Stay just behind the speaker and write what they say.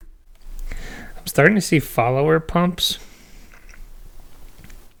starting to see follower pumps.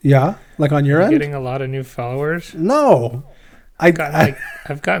 Yeah, like on your end? Getting a lot of new followers. No. I've gotten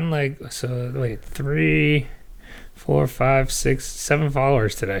 3, 4, 5, 6, 7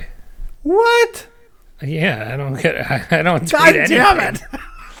 followers today. What? Yeah, I don't get it. I don't tweet God anything. damn it.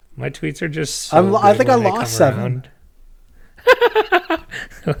 My tweets are just so I think I when they lost come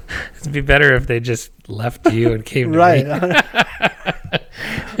 7. It'd be better if they just left you and came to Right.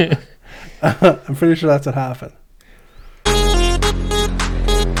 me. I'm pretty sure that's what happened.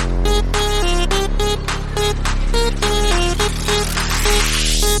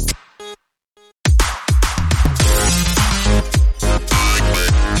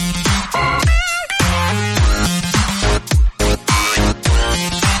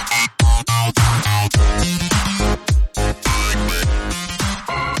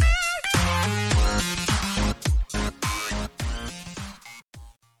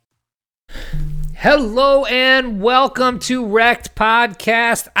 Hello and welcome to Wrecked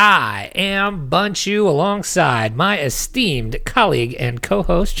Podcast. I am Bunchu alongside my esteemed colleague and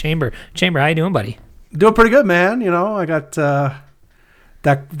co-host Chamber. Chamber, how you doing, buddy? Doing pretty good, man. You know, I got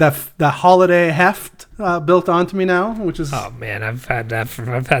that holiday heft built onto me now, which is Oh man, I've had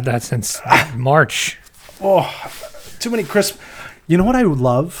that since March. Too many crisp. You know what I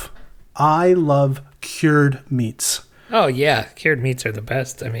love? I love cured meats. Oh yeah, cured meats are the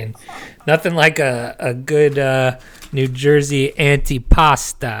best. I mean, nothing like a good New Jersey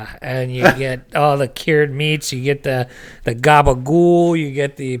antipasta, and you get all the cured meats. You get the gabagool, you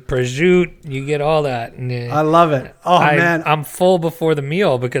get the prosciutto, you get all that. And, I love it. Oh man, I'm full before the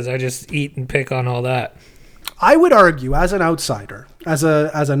meal because I just eat and pick on all that. I would argue, as an outsider, as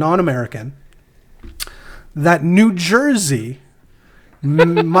a non-American, that New Jersey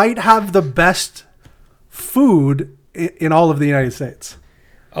might have the best food in all of the United States.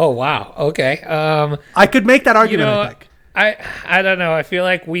 Oh wow, okay. I could make that argument. I think. I don't know. I feel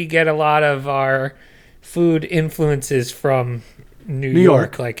like we get a lot of our food influences from New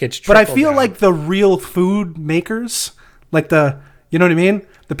York. Like it's. But I feel down. like the real food makers, you know what I mean?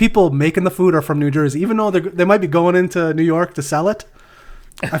 The people making the food are from New Jersey, even though they might be going into New York to sell it.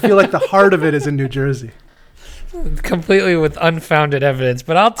 I feel like the heart of it is in New Jersey. Completely with unfounded evidence,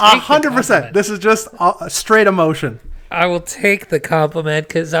 but I'll take 100%. This is just straight emotion. I will take the compliment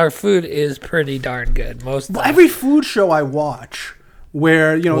because our food is pretty darn good. Every food show I watch,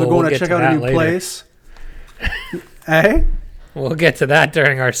 where they're going to check out a new place. Hey, we'll get to that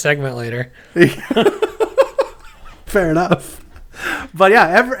during our segment later. Fair enough. But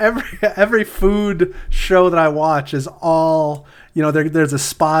yeah, every food show that I watch is all. There's a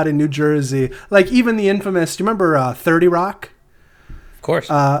spot in New Jersey, like even the infamous. Do you remember 30 Rock? Of course.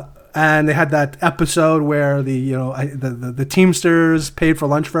 And they had that episode where the Teamsters paid for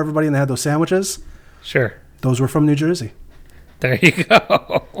lunch for everybody, and they had those sandwiches. Sure. Those were from New Jersey. There you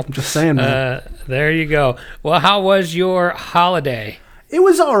go. I'm just saying, man. There you go. Well, how was your holiday? It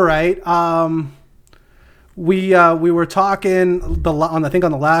was all right. We were talking on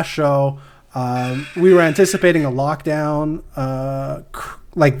the last show. We were anticipating a lockdown,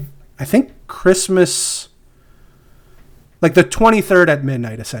 I think Christmas, like the 23rd at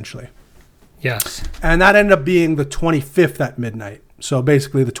midnight, essentially. Yes. And that ended up being the 25th at midnight. So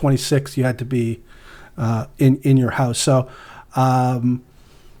basically the 26th you had to be in your house. So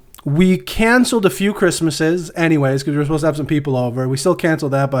we canceled a few Christmases anyways because we were supposed to have some people over. We still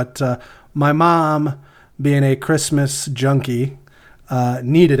canceled that, but my mom, being a Christmas junkie,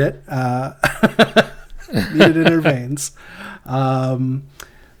 needed it. Needed it in her veins.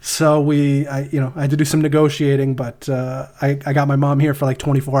 So I had to do some negotiating, but I got my mom here for like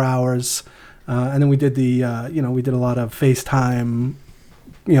 24 hours. And then we did we did a lot of FaceTime,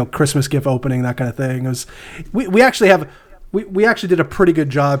 Christmas gift opening, that kind of thing. It was, we actually did a pretty good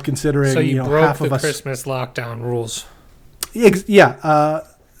job considering, so you broke half the of us. Christmas lockdown rules.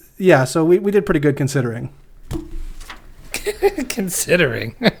 Yeah. So we did pretty good considering.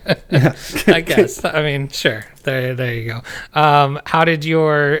 Considering. Yeah. I guess. I mean, sure. There you go. How did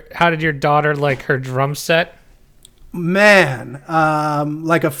your daughter like her drum set? Man,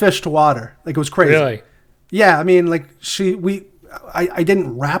 like a fish to water. Like it was crazy. Really? Yeah, I mean, like I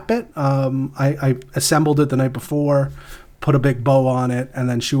didn't wrap it. I assembled it the night before, put a big bow on it, and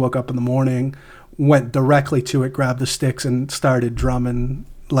then she woke up in the morning, went directly to it, grabbed the sticks, and started drumming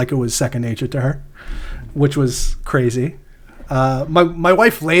like it was second nature to her, which was crazy. My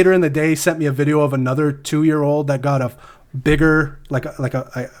wife later in the day sent me a video of another 2-year-old that got a bigger,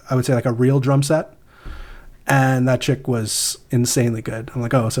 I would say like a real drum set. And that chick was insanely good. I'm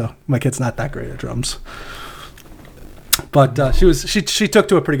like, oh, so my kid's not that great at drums. But she took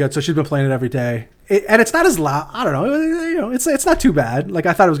to it pretty good, so she's been playing it every day. And it's not as loud. I don't know. It's not too bad. Like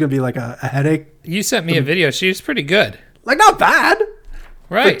I thought it was gonna be like a headache. You sent me a video. She was pretty good. Like not bad.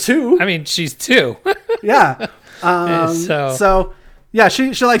 Right. For 2. I mean, she's 2. Yeah. So yeah,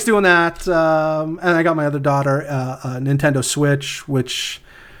 she likes doing that. And I got my other daughter a Nintendo Switch, which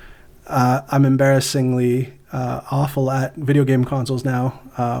I'm embarrassingly awful at video game consoles now.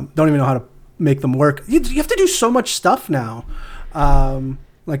 Don't even know how to make them work. You have to do so much stuff now.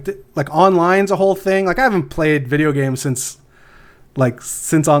 Like online's a whole thing. Like I haven't played video games since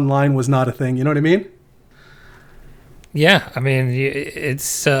online was not a thing. You know what I mean? Yeah, I mean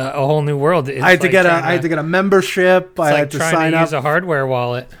it's a whole new world. I had to get a membership. I had to sign up. Use a hardware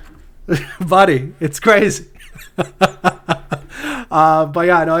wallet, buddy. It's crazy. But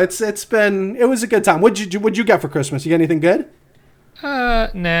yeah, no, it was a good time. What'd you get for Christmas? You get anything good?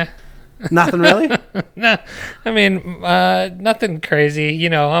 Nah. Nothing really? Nah. I mean, nothing crazy. You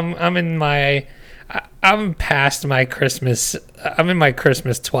know, I'm past my Christmas. I'm in my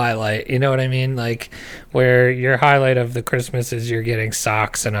Christmas twilight. You know what I mean? Like where your highlight of the Christmas is you're getting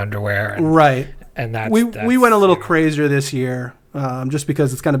socks and underwear. Right. And that's we went a little crazier this year, just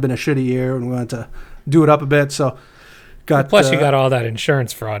because it's kind of been a shitty year and we wanted to do it up a bit. So plus you got all that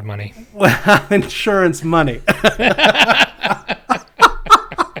insurance fraud money. Insurance money.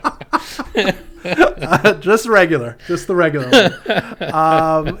 Just the regular one.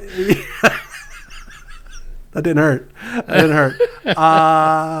 That didn't hurt.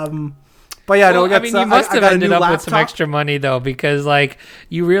 But yeah, no. You must have ended up with some extra money though, because like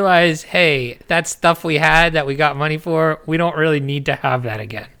you realize, hey, that stuff we had that we got money for, we don't really need to have that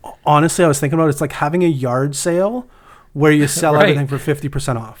again. Honestly, I was thinking about it. It's like having a yard sale where you sell right. everything for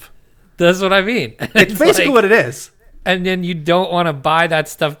 50% off. That's what I mean. It's basically like, what it is. And then you don't want to buy that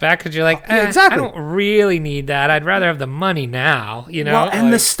stuff back because you're like, exactly. I don't really need that. I'd rather have the money now, you know? Well,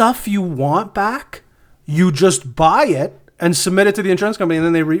 and the stuff you want back, you just buy it and submit it to the insurance company, and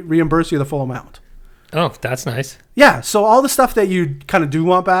then they reimburse you the full amount. Oh, that's nice. Yeah, so all the stuff that you kind of do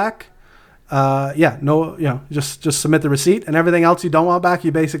want back, just submit the receipt, and everything else you don't want back,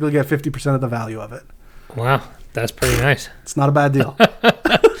 you basically get 50% of the value of it. Wow, that's pretty nice. It's not a bad deal.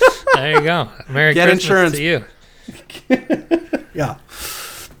 There you go. Merry Christmas insurance to you. Yeah,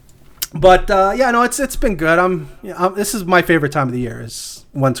 but it's been good. This is my favorite time of the year is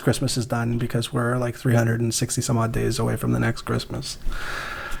once Christmas is done, because we're like 360 some odd days away from the next Christmas,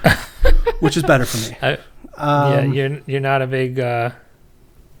 which is better for me. You're not a big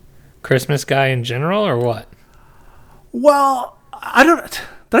Christmas guy in general, or what? Well, I don't.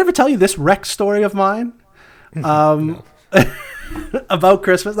 Did I ever tell you this wreck story of mine? No. About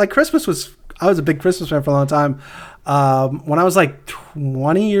Christmas? Like I was a big Christmas fan for a long time. When I was like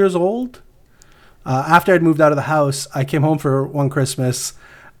 20 years old, after I'd moved out of the house, I came home for one Christmas,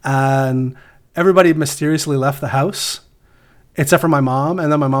 and everybody mysteriously left the house, except for my mom.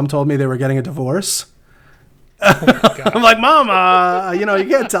 And then my mom told me they were getting a divorce. Oh I'm like, Mom, you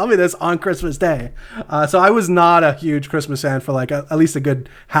can't tell me this on Christmas Day. So I was not a huge Christmas fan for like at least a good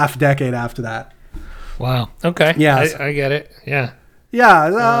half decade after that. Wow. Okay. Yeah. I get it. Yeah.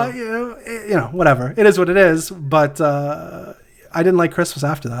 Yeah, whatever. It is what it is. But I didn't like Christmas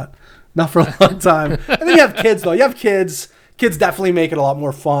after that. Not for a long time. And then you have kids, though. You have kids. Kids definitely make it a lot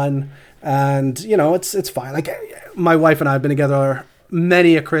more fun. And, it's fine. Like, my wife and I have been together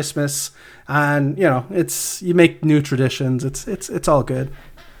many a Christmas. And, you make new traditions. It's all good.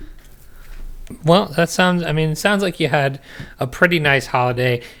 Well, it sounds like you had a pretty nice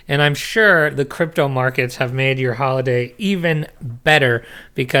holiday, and I'm sure the crypto markets have made your holiday even better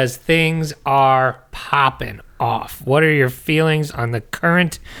because things are popping off. What are your feelings on the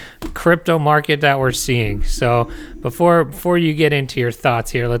current crypto market that we're seeing? So before you get into your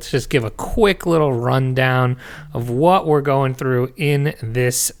thoughts here, let's just give a quick little rundown of what we're going through in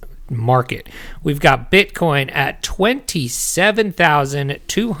this market. We've got Bitcoin at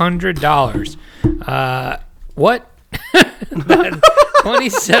 $27,200. What?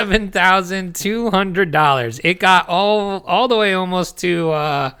 $27,200. It got all the way almost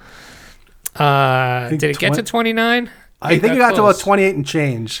to did it get to 29? I think it got to about 28 and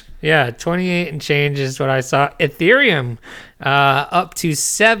change. Yeah, 28 and change is what I saw. Ethereum up to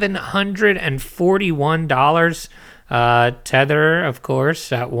 $741. Tether, of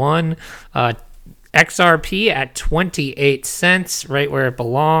course, at 1. XRP at 28 cents, right where it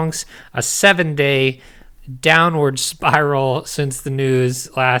belongs. A 7-day downward spiral since the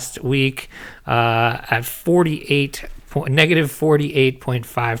news last week at 48 negative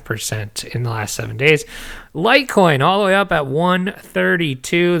 48.5% in the last 7 days. Litecoin all the way up at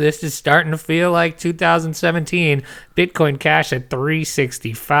 132. This is starting to feel like 2017. Bitcoin Cash at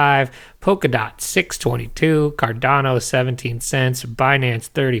 365. Polkadot 622. Cardano 17 cents. Binance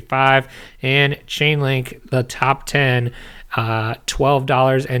 35. And Chainlink, the top 10,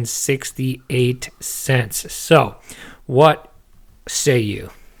 $12.68. So, what say you?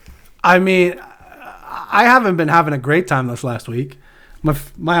 I mean, I haven't been having a great time this last week.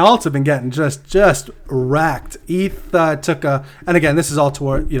 My alts have been getting just wrecked. ETH took a, and again, this is all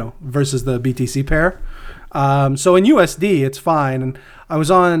toward, versus the BTC pair. So in USD, it's fine. And I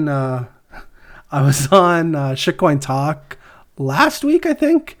was on Shitcoin Talk last week, I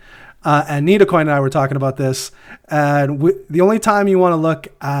think. And NitaCoin and I were talking about this. And the only time you want to look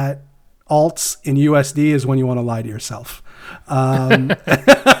at alts in USD is when you want to lie to yourself.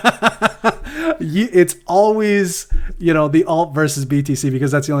 It's always, the alt versus BTC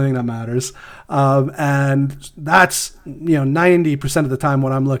because that's the only thing that matters. And that's, 90% of the time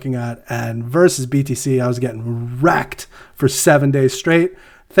what I'm looking at. And versus BTC, I was getting wrecked for 7 days straight.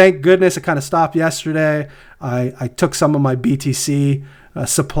 Thank goodness it kind of stopped yesterday. I took some of my BTC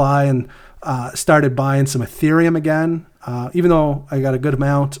supply and started buying some Ethereum again. Even though I got a good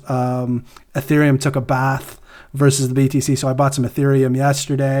amount, Ethereum took a bath versus the BTC. So I bought some Ethereum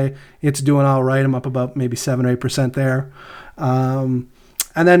yesterday. It's doing all right. I'm up about maybe 7 or 8% there. And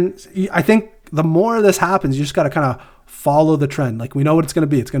then I think the more this happens, you just got to kind of follow the trend. Like we know what it's going to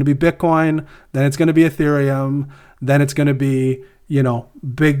be. It's going to be Bitcoin, then it's going to be Ethereum, then it's going to be,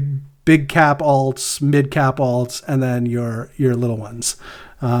 big cap alts, mid cap alts, and then your little ones.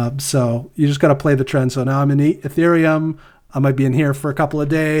 So you just got to play the trend. So now I'm in Ethereum. I might be in here for a couple of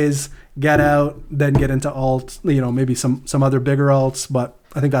days, get out, then get into alts, maybe some other bigger alts. But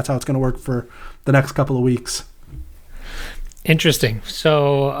I think that's how it's going to work for the next couple of weeks. Interesting.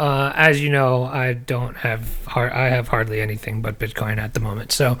 So as you know, I have hardly anything but Bitcoin at the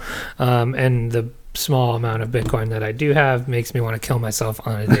moment. So and the small amount of Bitcoin that I do have makes me want to kill myself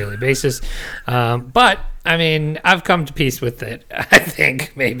on a daily basis. But I mean, I've come to peace with it. I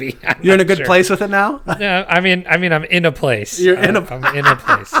think maybe you're in a good place with it now. No, I mean, I'm in a place. I'm in a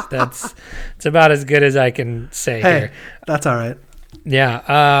place. It's about as good as I can say here. That's all right.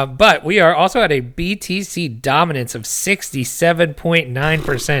 Yeah, but we are also at a BTC dominance of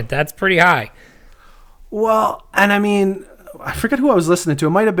 67.9%. That's pretty high. Well, and I mean, I forget who I was listening to.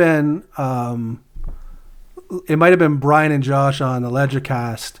 It might have been Brian and Josh on the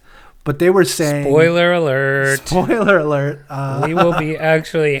LedgerCast, but they were saying... Spoiler alert. We will be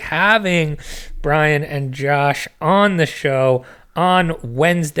actually having Brian and Josh on the show on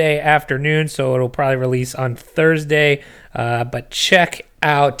Wednesday afternoon, so it'll probably release on Thursday. But check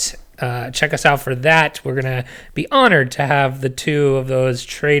us out for that. We're gonna be honored to have the two of those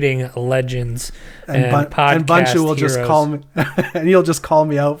trading legends and podcast and Bunchu will heroes. Just call me, and you'll just call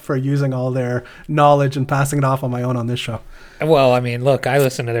me out for using all their knowledge and passing it off on my own on this show. Well, I mean, look, I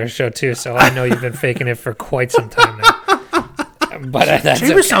listen to their show too, so I know you've been faking it for quite some time now. But that's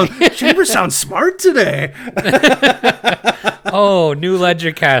Chamber sounds smart today. Oh, new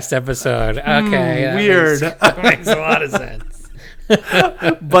LedgerCast episode. Okay, weird. That makes a lot of sense.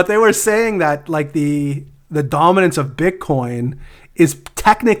 But they were saying that like the dominance of Bitcoin is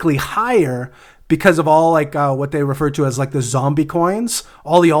technically higher because of all like what they refer to as like the zombie coins,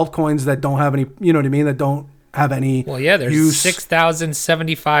 all the altcoins that don't have any, you know what I mean, that don't have any. Well, yeah, there's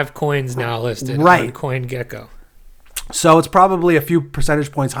 6,075 coins now listed on CoinGecko. So it's probably a few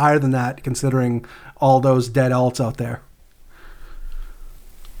percentage points higher than that, considering all those dead alts out there.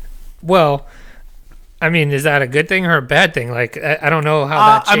 Well, I mean, is that a good thing or a bad thing? Like, I don't know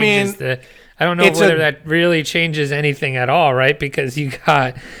how that changes I don't know whether that really changes anything at all, right? Because you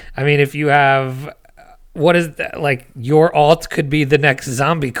got, I mean, if you have, what is that? Like, your alt could be the next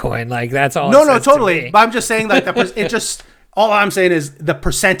zombie coin. Like, that's all. No, totally. But I'm just saying, like, all I'm saying is the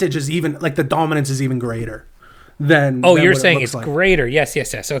percentage is even, like, the dominance is even greater. You're saying it's like greater. Yes.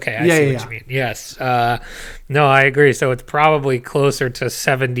 Okay, I see what you mean. Yes. No, I agree. So it's probably closer to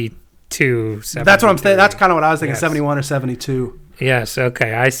 72. That's what I'm saying. That's kind of what I was thinking, 71 or 72. Yes,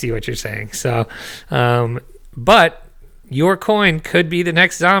 okay. I see what you're saying. So, but your coin could be the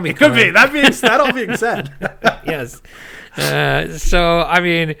next zombie coin. Could be. That all being said. Yes. So, I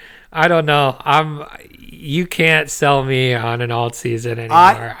mean, I don't know. You can't sell me on an alt season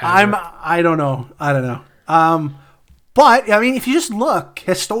anymore. I don't know. But I mean, if you just look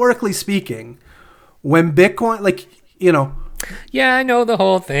historically speaking, when Bitcoin, like, you know, yeah, I know the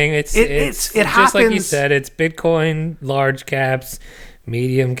whole thing. It just happens, like you said. It's Bitcoin, large caps,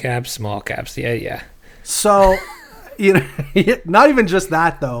 medium caps, small caps. Yeah. So, you know, not even just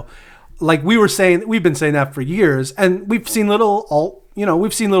that though. Like we've been saying that for years, and we've seen little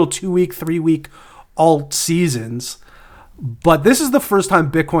 2-week, 3-week alt seasons. But this is the first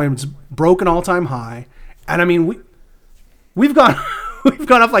time Bitcoin's broken all-time high, and I mean we've gone we've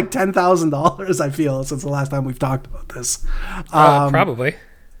gone up like $10,000. I feel since the last time we've talked about this. Probably.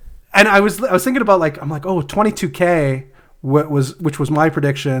 And I was thinking about like, I'm like, oh, 22K, which was my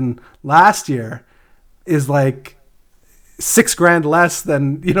prediction last year, is like $6,000 less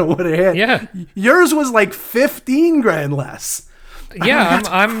than what it hit. Yeah, yours was like $15,000 less. Yeah,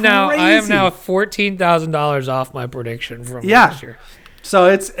 I am now $14,000 off my prediction from last year. So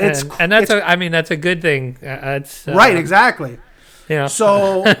it's that's a good thing. It's right, exactly. Yeah.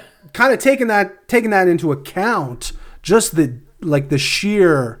 So kind of taking that into account, just the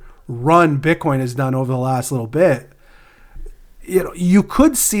sheer run Bitcoin has done over the last little bit, you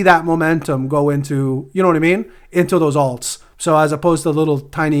could see that momentum go into, what I mean, into those alts. So as opposed to little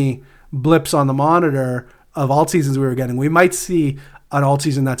tiny blips on the monitor of alt seasons we were getting, we might see an alt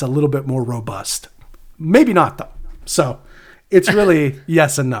season that's a little bit more robust. Maybe not though. So it's really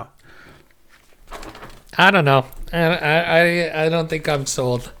yes and no. I don't know. I don't think I'm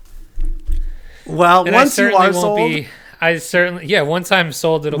sold. Well, and once you are sold, once I'm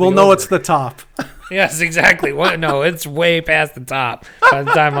sold, we'll know it's the top. Yes, exactly. No, it's way past the top by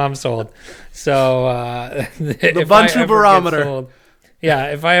the time I'm sold. So the Bunchu barometer.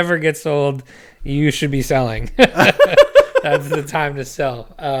 If I ever get sold, you should be selling. That's the time to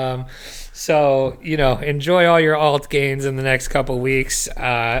sell. So enjoy all your alt gains in the next couple weeks.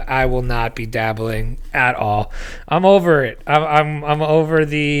 I will not be dabbling at all. I'm over it. I'm over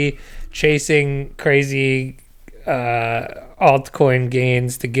the chasing crazy altcoin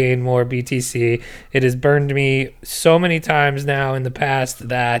gains to gain more BTC. It has burned me so many times now in the past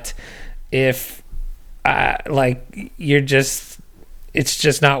that if it's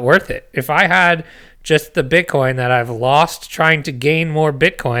just not worth it. If I had just the Bitcoin that I've lost trying to gain more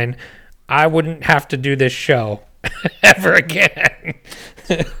Bitcoin, I wouldn't have to do this show ever again.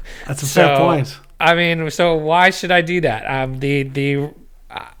 That's a fair point. I mean, so why should I do that?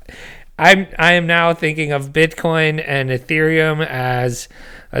 I am now thinking of Bitcoin and Ethereum as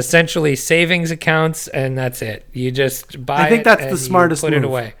essentially savings accounts, and that's it. You just buy it. I think that's the smartest move. Put it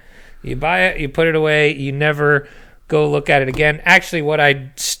away. You buy it, you put it away. You never go look at it again. Actually, what I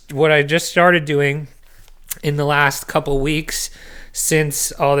just started doing in the last couple weeks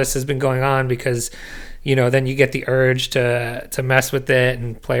since all this has been going on, because then you get the urge to mess with it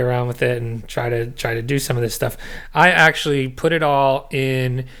and play around with it and try to do some of this stuff. I actually put it all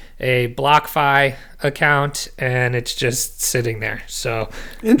in a BlockFi account, and it's just sitting there. So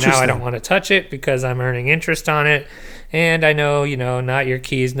now I don't want to touch it because I'm earning interest on it. And I know, not your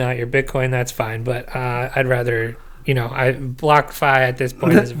keys, not your Bitcoin, that's fine. But I'd rather, BlockFi at this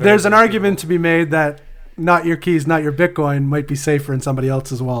point is there's an argument to be made that not your keys, not your Bitcoin might be safer in somebody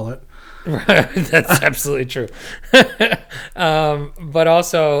else's wallet. That's absolutely true. But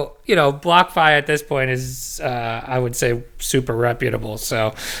also, BlockFi at this point is, I would say, super reputable.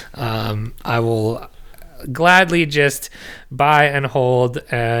 So I will gladly just buy and hold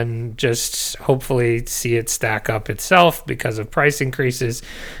and just hopefully see it stack up itself because of price increases.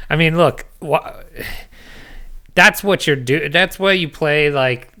 I mean, look, that's what you're doing. That's why you play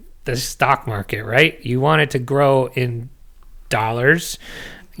like the stock market, right? You want it to grow in dollars.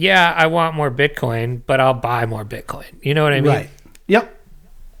 Yeah, I want more Bitcoin, but I'll buy more Bitcoin. You know what I mean? Right. Yep.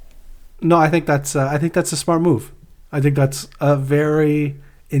 No, I think that's a smart move. I think that's a very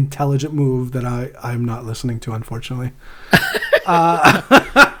intelligent move that I'm not listening to, unfortunately,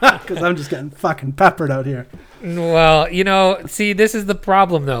 because I'm just getting fucking peppered out here. Well, see, this is the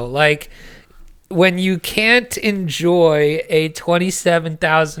problem though. Like, when you can't enjoy a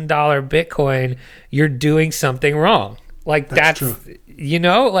 $27,000 Bitcoin, you're doing something wrong. Like that's true.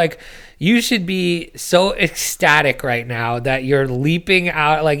 Like you should be so ecstatic right now that you're leaping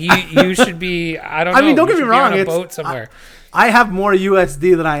out. Like you should be. I don't know. I mean, don't get me wrong. On a boat somewhere. I have more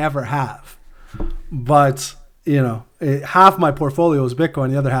USD than I ever have, but half my portfolio is Bitcoin,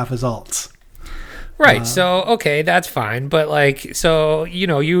 the other half is alts. Right. So okay, that's fine. But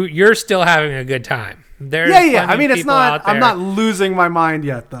you're still having a good time. There's I mean, it's not. I'm not losing my mind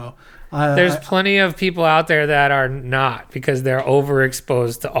yet, though. There's plenty of people out there that are not, because they're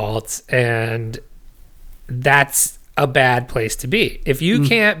overexposed to alts, and that's a bad place to be. If you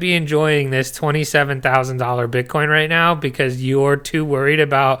can't be enjoying this $27,000 Bitcoin right now because you're too worried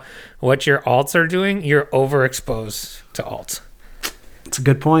about what your alts are doing, you're overexposed to alts. It's a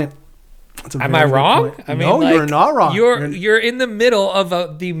good point. Am I wrong? I mean, no, you're not wrong. You're in the middle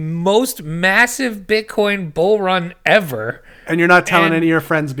of the most massive Bitcoin bull run ever. And you're not telling any of your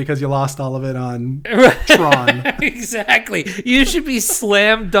friends because you lost all of it on Tron. Exactly. You should be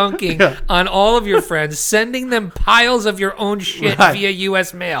slam dunking on all of your friends, sending them piles of your own shit via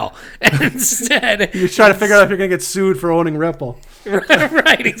U.S. mail. And instead, you're trying to figure out if you're going to get sued for owning Ripple.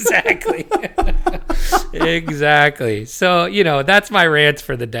 Right, exactly. Exactly. So, that's my rant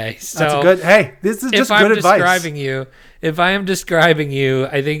for the day. So that's good. Hey, this is just good advice. If I am describing you,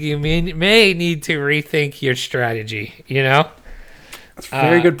 I think you may need to rethink your strategy, That's a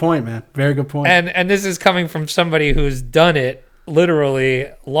very good point, man. Very good point. And this is coming from somebody who's done it,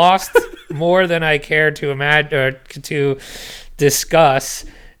 literally lost more than I care to imagine or to discuss.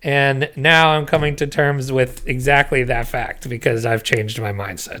 And now I'm coming to terms with exactly that fact because I've changed my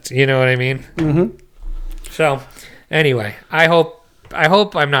mindset. You know what I mean? Mm-hmm. So, anyway, I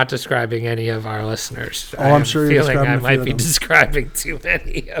hope I'm not describing any of our listeners. I'm sure you're feeling I might be describing too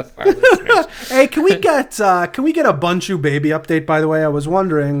many of our listeners. Hey, can we get a Bunchu baby update? By the way, I was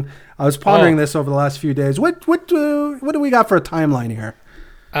pondering this over the last few days. What do we got for a timeline here?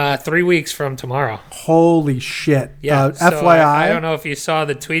 3 weeks from tomorrow. Holy shit! Yeah. So FYI, I don't know if you saw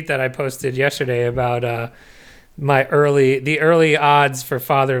the tweet that I posted yesterday about the early odds for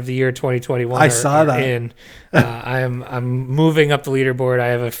Father of the Year 2021. I saw that. I'm moving up the leaderboard. I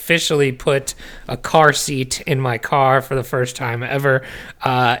have officially put a car seat in my car for the first time ever.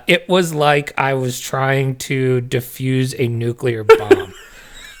 It was like I was trying to defuse a nuclear bomb.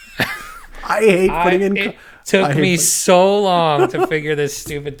 I hate putting in. It took me so long to figure this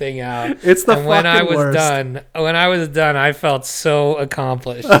stupid thing out. It's the and when I was worst. When I was done, I felt so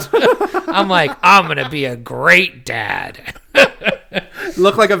accomplished. I'm like, I'm gonna be a great dad.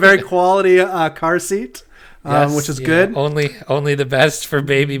 Look like a very quality car seat. Yes, which is good. Only the best for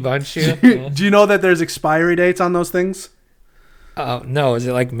baby Bunchu. Do you know that there's expiry dates on those things? Oh no! Is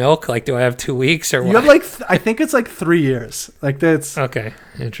it like milk? Like, do I have 2 weeks or what? You have I think it's like 3 years. Like that's okay.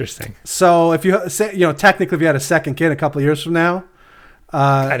 Interesting. So if you say, technically, if you had a second kid a couple of years from now,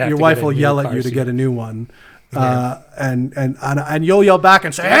 your wife will yell at you to get a new one. Yeah. And you'll yell back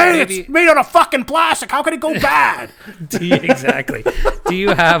and say, "Hey, it's made out of fucking plastic. How could it go bad?" Exactly. Do you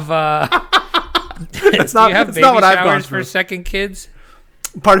have? It's not what I've gone for second kids?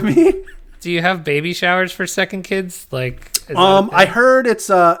 Pardon me? Do you have baby showers for second kids? Like, I heard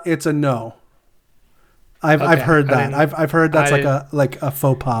it's a no. I've heard that. I've heard that's like a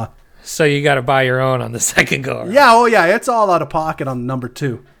faux pas. So you got to buy your own on the second go around. Yeah. Oh yeah. It's all out of pocket on number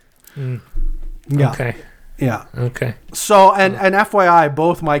 2. Yeah. Okay. Yeah. Okay. So and FYI,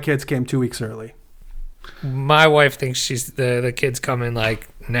 both my kids came 2 weeks early. My wife thinks the kids coming like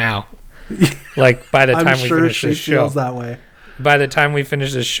now. Like by the time we finish this show. Feels that way. By the time we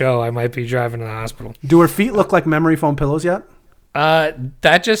finish this show, I might be driving to the hospital. Do her feet look like memory foam pillows yet?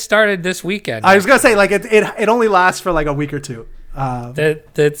 That just started this weekend. I was gonna say like it only lasts for like a week or two.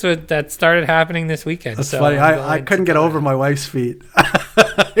 That started happening this weekend. That's funny. I couldn't get over my wife's feet.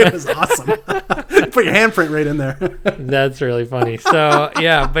 It was awesome. Put your handprint right in there. That's really funny. So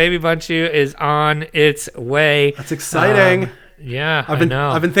yeah, Baby Bunchu is on its way. That's exciting. Yeah, I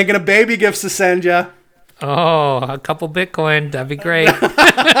know. I've been thinking of baby gifts to send you. Oh, a couple Bitcoin. That'd be great.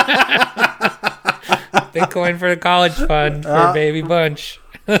 Bitcoin for the college fund for Baby Bunch.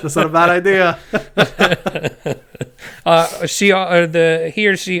 That's not a bad idea. He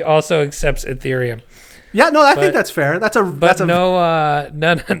or she also accepts Ethereum. Yeah, no, I think that's fair. None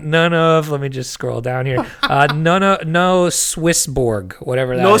of. Let me just scroll down here. No Swissborg,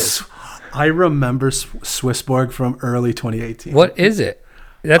 whatever that is. I remember Swissborg from early 2018. What is it?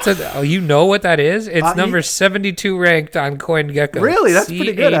 You know what that is? It's number 72 ranked on CoinGecko. Really? That's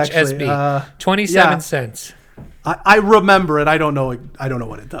pretty good, actually. 27 cents. I remember it. I don't know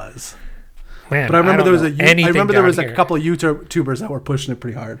what it does. Man, but I remember there was a couple of YouTubers that were pushing it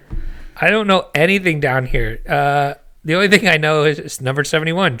pretty hard. I don't know anything down here. The only thing I know is number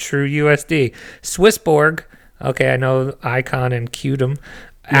 71, True USD. Swissborg. Okay, I know Icon and Qtum.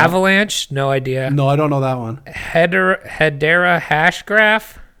 Yeah. Avalanche, no idea. No, I don't know that one. Hedera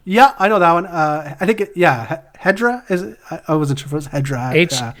Hashgraph. Yeah, I know that one. I think Hedera is it? I wasn't sure if it was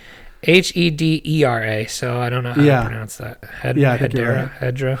Hedera. Hedera. So I don't know how to pronounce that.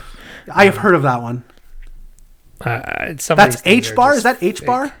 Hedera. I have heard of that one. That's H bar. Is that H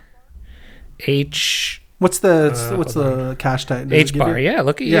bar? H. What's the cash tag? H bar. Yeah,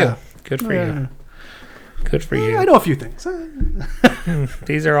 look at you. Good for you. Good for you. I know a few things.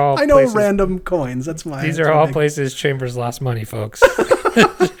 These are all. I know places, random coins. That's my. These are all places Chambers lost money, folks.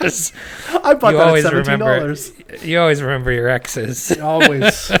 Just, I bought you that always at remember. $17. You always remember your exes.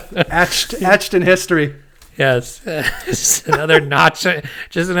 Always etched in history. Yes, just another notch.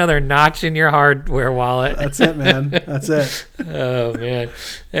 Just another notch in your hardware wallet. That's it, man. That's it. Oh man.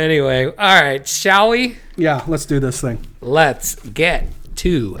 Anyway, all right. Shall we? Yeah, let's do this thing. Let's get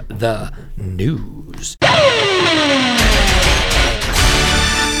to the news.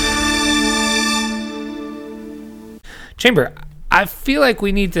 Chamber, I feel like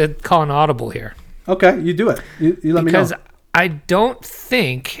we need to call an audible here. Okay, you do it. You let me know. Because I don't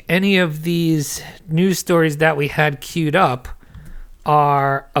think any of these news stories that we had queued up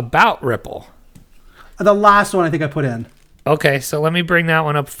are about Ripple. The last one I think I put in. Okay, so let me bring that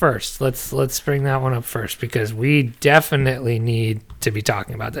one up first. Let's bring that one up first because we definitely need to be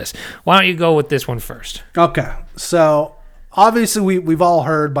talking about this. Why don't you go with this one first? Okay, so obviously we've all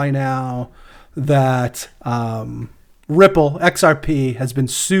heard by now that Ripple XRP has been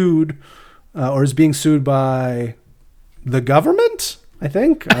sued or is being sued by the government. I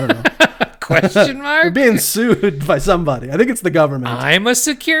think I don't know. Question They're mark? being sued by somebody. I think it's the government. I'm a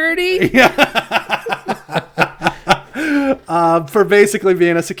security? For basically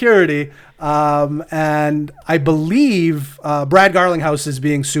being a security. And I believe Brad Garlinghouse is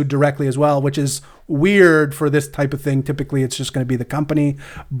being sued directly as well, which is weird for this type of thing. Typically, it's just going to be the company.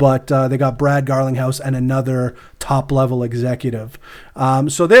 But they got Brad Garlinghouse and another top-level executive.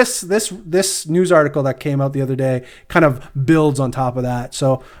 So this news article that came out the other day kind of builds on top of that.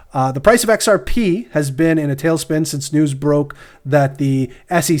 So the price of XRP has been in a tailspin since news broke that the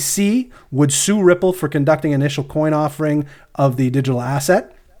SEC would sue Ripple for conducting initial coin offering of the digital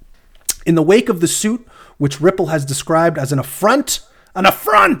asset. In the wake of the suit, which Ripple has described as an affront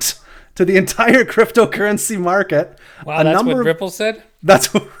to the entire cryptocurrency market. Wow, that's what Ripple said?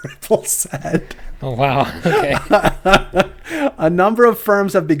 That's what Ripple said. Oh, wow. Okay. A number of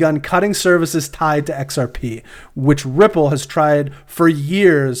firms have begun cutting services tied to XRP, which Ripple has tried for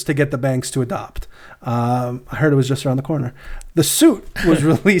years to get the banks to adopt. I heard it was just around the corner. The suit was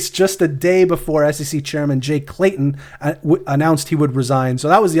released just a day before SEC Chairman Jay Clayton announced he would resign. So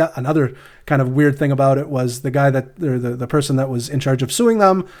that was another kind of weird thing about it was the guy the person that was in charge of suing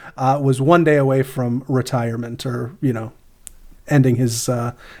them was one day away from retirement or, ending his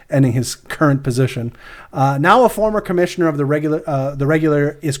current position. Now a former commissioner of the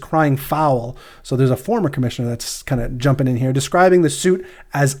regular is crying foul. So there's a former commissioner that's kind of jumping in here, describing the suit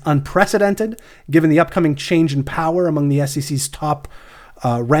as unprecedented, given the upcoming change in power among the SEC's top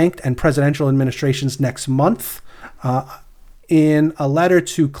ranked and presidential administrations next month. In a letter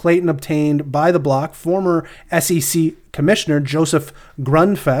to Clayton obtained by the block, former SEC Commissioner Joseph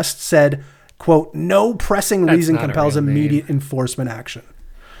Grunfest said, quote, no pressing reason compels immediate enforcement action.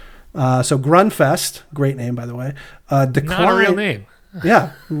 So Grunfest, great name, by the way, declined. Not a real name.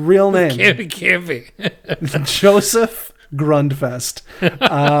 Yeah, real name. Can't be. Joseph Grunfest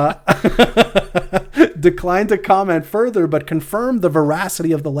declined to comment further, but confirmed the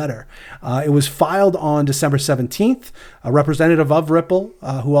veracity of the letter. It was filed on December 17th. A representative of Ripple,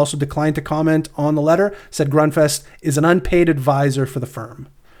 who also declined to comment on the letter, said Grunfest is an unpaid advisor for the firm.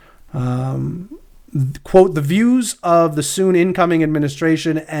 Quote, the views of the soon incoming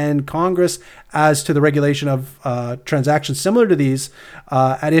administration and Congress as to the regulation of transactions similar to these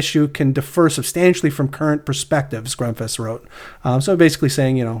at issue can differ substantially from current perspectives, Grunfest wrote. So basically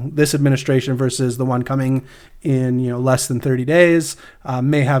saying, this administration versus the one coming in, less than 30 days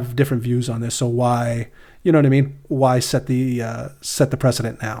may have different views on this. So why, why set the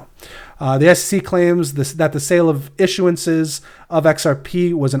precedent now? The SEC claims that the sale of issuances of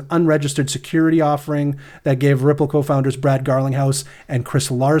XRP was an unregistered security offering that gave Ripple co-founders Brad Garlinghouse and Chris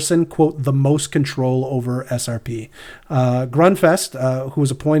Larson, quote, the most control over SRP. Grunfest, who was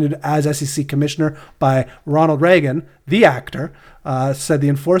appointed as SEC commissioner by Ronald Reagan, the actor, said the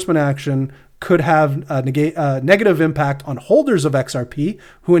enforcement action could have a negative impact on holders of XRP,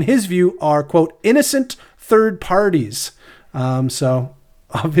 who in his view are, quote, innocent third parties. So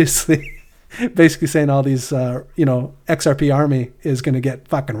obviously, basically saying all these, XRP army is going to get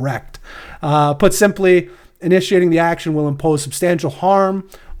fucking wrecked. Put simply, initiating the action will impose substantial harm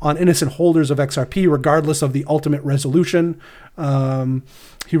on innocent holders of XRP, regardless of the ultimate resolution.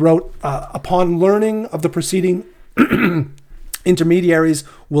 He wrote, upon learning of the proceeding, intermediaries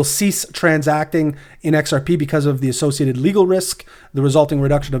will cease transacting in XRP because of the associated legal risk. The resulting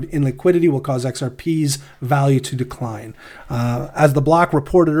reduction in liquidity will cause XRP's value to decline. As the block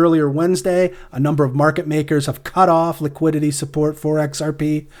reported earlier Wednesday, a number of market makers have cut off liquidity support for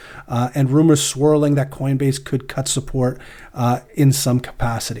XRP, and rumors swirling that Coinbase could cut support in some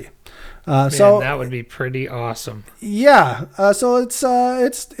capacity. So that would be pretty awesome. Yeah, so it's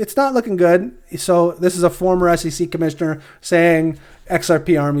not looking good. So this is a former SEC commissioner saying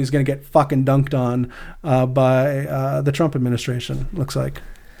XRP Army is going to get fucking dunked on by the Trump administration. Looks like.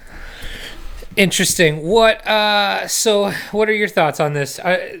 Interesting. So what are your thoughts on this?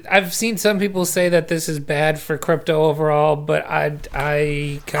 I've seen some people say that this is bad for crypto overall, but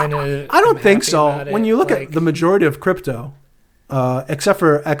I kind of I don't think so. When you look at the majority of crypto, except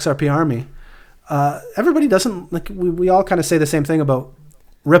for XRP Army, everybody doesn't like. We all kind of say the same thing about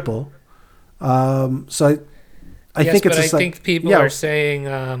Ripple. So I think it's. I think people are saying.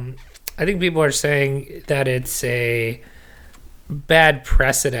 I think people are saying that it's a bad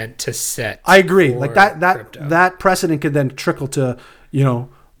precedent to set. I agree. Like that precedent could then trickle to,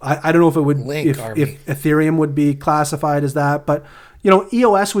 I don't know if it would if Ethereum would be classified as that, but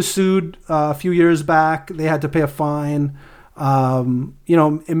EOS was sued a few years back. They had to pay a fine. And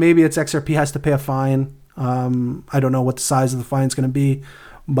maybe it's XRP has to pay a fine. I don't know what the size of the fine is going to be,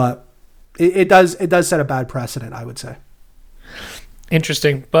 but it does set a bad precedent, I would say.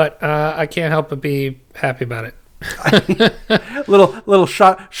 Interesting, but I can't help but be happy about it. little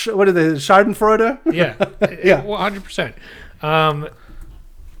shot. What are they? Schadenfreude? Yeah, 100%.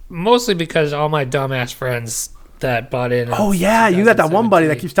 Mostly because all my dumbass friends that bought in. Oh yeah, you got that one buddy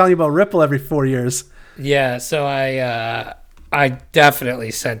that keeps telling you about Ripple every 4 years. Yeah, so I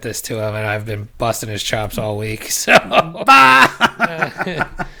definitely sent this to him, and I've been busting his chops all week. So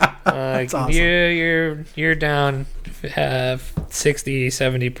that's awesome. You're down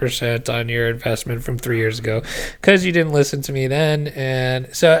 60-70% on your investment from 3 years ago because you didn't listen to me then.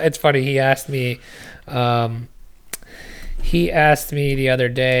 And so it's funny, he asked me the other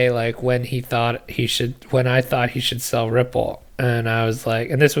day, like, when I thought he should sell Ripple, and I was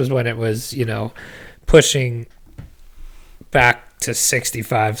like, and this was when it was pushing back to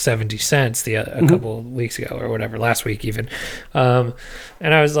 65-70 cents a couple of weeks ago or whatever, last week even, and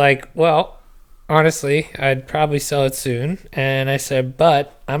I was like, well, honestly, I'd probably sell it soon. And I said,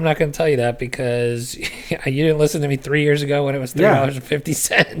 but I'm not going to tell you that because you didn't listen to me 3 years ago when it was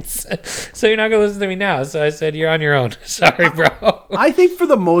 $3.50. So you're not going to listen to me now. So I said, you're on your own. Sorry, bro. I think for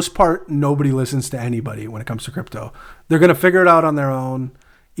the most part, nobody listens to anybody when it comes to crypto. They're going to figure it out on their own,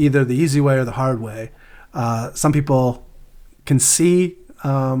 either the easy way or the hard way. Some people can see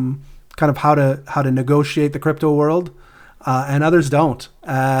kind of how to negotiate the crypto world. And others don't.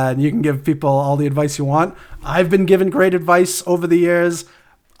 And you can give people all the advice you want. I've been given great advice over the years.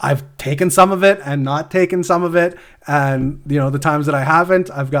 I've taken some of it and not taken some of it. And, the times that I haven't,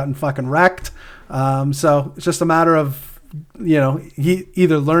 I've gotten fucking wrecked. So it's just a matter of,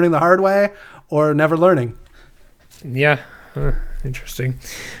 either learning the hard way or never learning. Yeah. Interesting.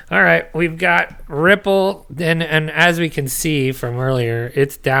 All right, we've got Ripple, and as we can see from earlier,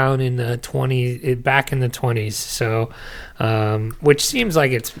 it's down in the 20s, back in the 20s. So, which seems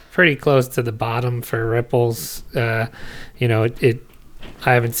like it's pretty close to the bottom for Ripple's. I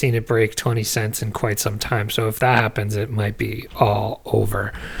haven't seen it break 20 cents in quite some time. So if that happens, it might be all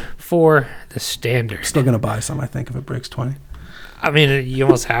over for the standard. Still gonna buy some, I think, if it breaks 20. I mean, you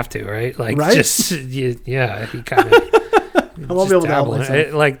almost have to, right? Like, right? You kind of. I won't be able to help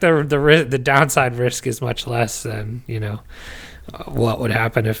myself. Like the downside risk is much less than what would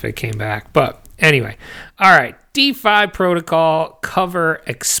happen if it came back. But anyway, all right. DeFi protocol cover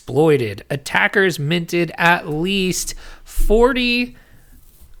exploited. Attackers minted at least 40.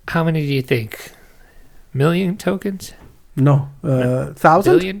 How many do you think? Million tokens? No,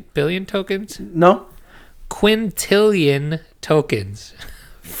 1,000. Billion tokens? No, quintillion tokens.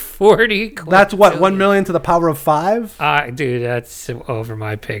 40. That's what, 1 million to the power of 5? Dude, that's over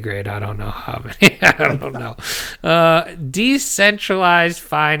my pay grade. I don't know how many. I don't know. Decentralized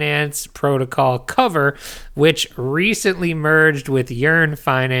finance protocol Cover, which recently merged with Yearn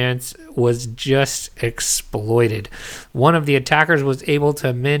Finance, was just exploited. One of the attackers was able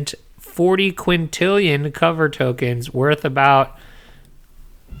to mint 40 quintillion Cover tokens worth about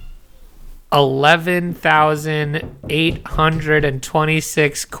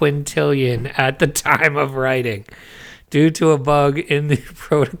 11,826 quintillion at the time of writing, due to a bug in the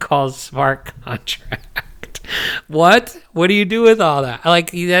protocol's smart contract. What do you do with all that?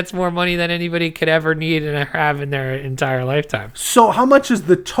 Like, that's more money than anybody could ever need and have in their entire lifetime. So how much is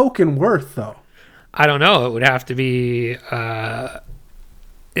the token worth, though? I don't know. It would have to be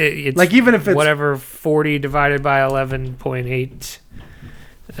it's like, even if it's whatever 40 divided by 11.8.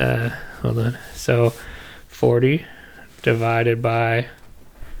 Hold on. So 40 divided by,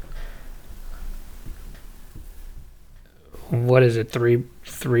 what is it? Three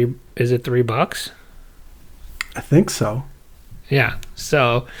is it $3? I think so. Yeah.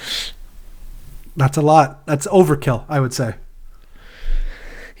 So That's a lot. That's overkill, I would say.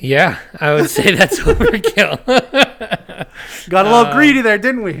 Yeah, I would say that's overkill. Got a little greedy there,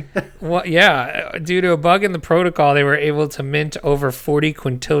 didn't we? Well, yeah. Due to a bug in the protocol, they were able to mint over 40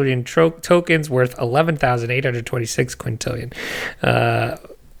 quintillion tokens worth 11,826 quintillion.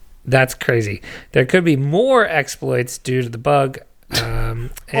 That's crazy. There could be more exploits due to the bug. I'm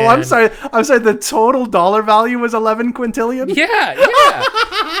sorry. The total dollar value was 11 quintillion? Yeah.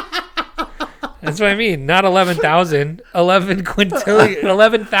 That's what I mean. Not 11,000. 11 quintillion.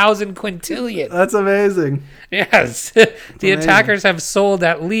 11,000 quintillion. That's amazing. Yes. The attackers have sold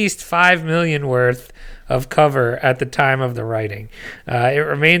at least 5 million worth of cover at the time of the writing. It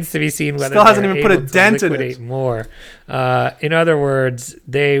remains to be seen whether still hasn't even put a dent in it. More. In other words,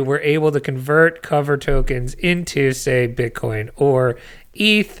 they were able to convert cover tokens into, say, Bitcoin or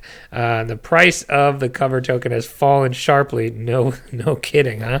ETH. The price of the cover token has fallen sharply. No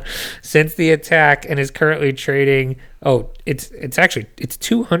kidding, huh? Since the attack, and is currently trading. Oh, it's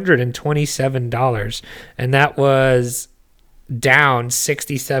 $227, and that was down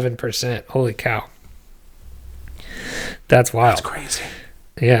 67%. Holy cow! That's wild. That's crazy.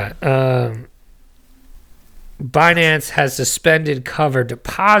 Yeah. Binance has suspended cover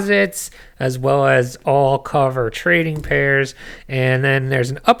deposits as well as all cover trading pairs. And then there's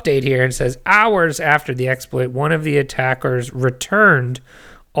an update here and says hours after the exploit, one of the attackers returned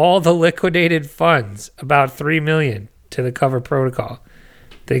all the liquidated funds, about 3 million, to the cover protocol.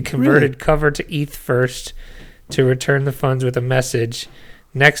 They converted cover to ETH first to return the funds with a message,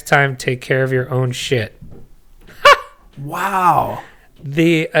 "Next time, take care of your own shit." Wow.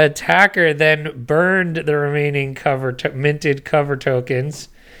 The attacker then burned the remaining minted cover tokens.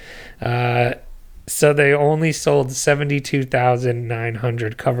 So they only sold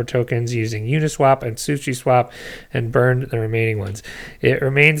 72,900 cover tokens using Uniswap and SushiSwap and burned the remaining ones. It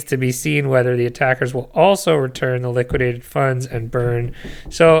remains to be seen whether the attackers will also return the liquidated funds and burn.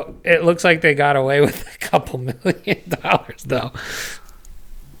 So it looks like they got away with a couple $1 million, though.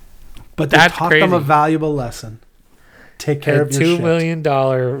 But they taught them a valuable lesson. Take care of your shit. $2 million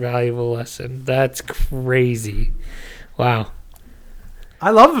valuable lesson. That's crazy. Wow. I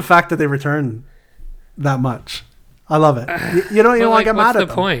love the fact that they return that much. I love it. You don't even want to get mad at them. What's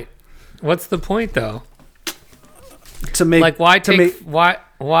the point? What's the point, though? To make why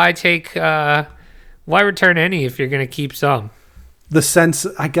return any if you're going to keep some? The sense,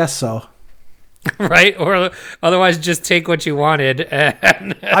 I guess so. Right? Or otherwise just take what you wanted.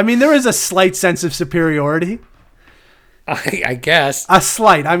 I mean, there is a slight sense of superiority. I guess. A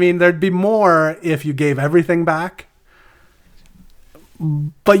slight. I mean, there'd be more if you gave everything back.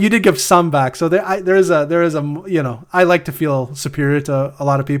 But you did give some back. So there is a, you know, I like to feel superior to a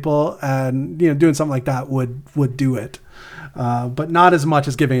lot of people, and, you know, doing something like that would do it. But not as much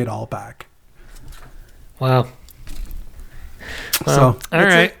as giving it all back. Wow. Well, so, all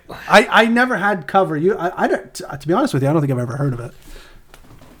right. I never had cover. I don't, to be honest with you, I don't think I've ever heard of it.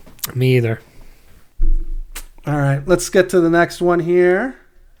 Me either. All right, let's get to the next one here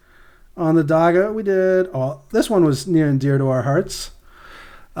on the Daga. We did. Oh, this one was near and dear to our hearts.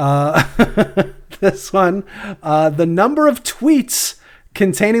 This one, the number of tweets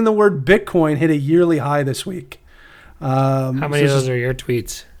containing the word Bitcoin hit a yearly high this week. How many of those are your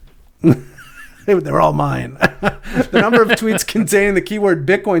tweets? They were all mine. The number of tweets containing the keyword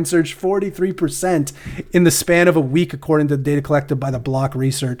Bitcoin surged 43% in the span of a week, according to the data collected by the Block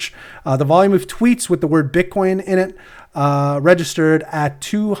Research. The volume of tweets with the word Bitcoin in it registered at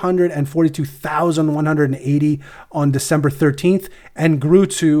 242,180 on December 13th and grew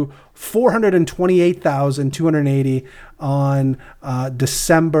to 428,280 on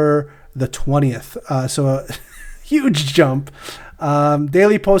December the 20th. So a huge jump.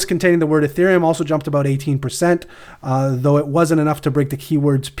 Daily posts containing the word Ethereum also jumped about 18%, though it wasn't enough to break the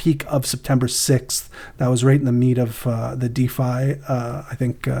keyword's peak of September 6th. That was right in the meat of the DeFi,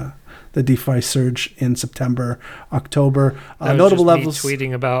 the DeFi surge in September, October. Notable levels. Me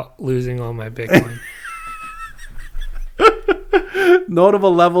tweeting about losing all my Bitcoin.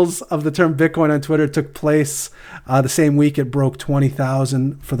 Notable levels of the term Bitcoin on Twitter took place the same week it broke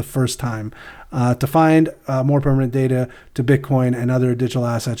 20,000 for the first time. To find more permanent data to Bitcoin and other digital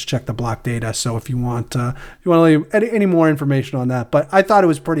assets, check the block data. So if you want any more information on that, but I thought it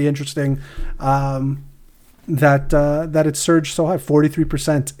was pretty interesting that it surged so high,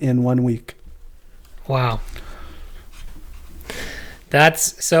 43% in 1 week. Wow.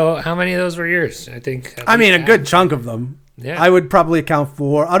 That's so. How many of those were yours? I think. I mean, a good chunk of them. Yeah. I would probably account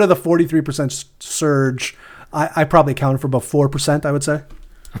for, out of the 43% surge, I probably accounted for about 4%. I would say.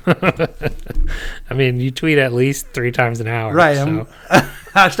 I mean, you tweet at least 3 times an hour. Right. So.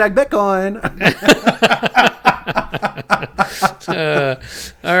 Hashtag Bitcoin.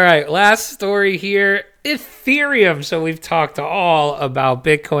 All right, last story here. Ethereum. So we've talked all about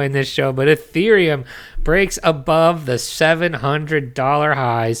Bitcoin this show, but Ethereum breaks above the $700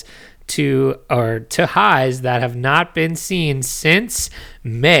 highs to highs that have not been seen since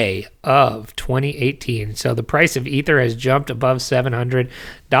May of 2018. So the price of Ether has jumped above $700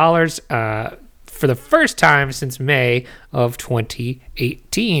 for the first time since May of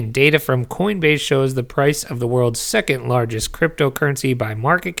 2018. Data from Coinbase shows the price of the world's second largest cryptocurrency by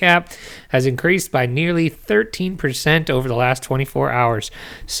market cap has increased by nearly 13% over the last 24 hours.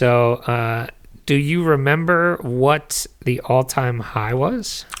 So, do you remember what the all-time high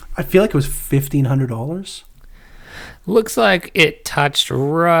was? I feel like it was $1,500. Looks like it touched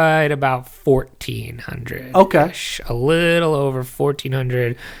right about 1,400. Okay. A little over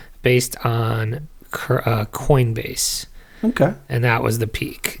 1,400 based on Coinbase. Okay. And that was the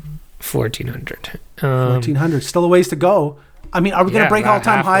peak, 1,400. 1,400. Still a ways to go. I mean, are we going to break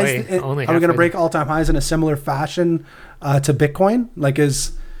all-time highs? Are we going to break all-time highs in a similar fashion to Bitcoin? Like,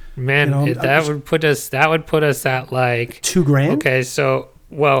 that would put us at like $2,000. Okay, so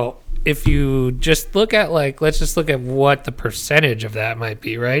if you just look at let's just look at what the percentage of that might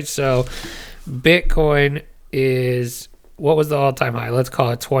be, right? So Bitcoin is, what was the all-time high? Let's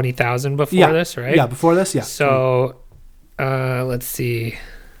call it 20,000 before this, right? Yeah, before this, yeah. So let's see.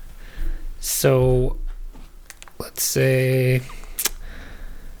 So let's say,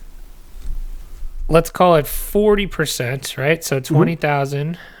 let's call it 40%, right? So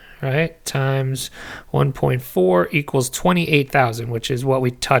 20,000, right, times 1.4 equals 28,000, which is what we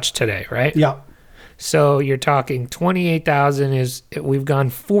touched today, right? Yeah. So you're talking 28,000 we've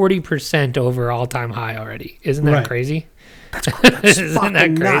gone 40% over all-time high already. Isn't that crazy? Isn't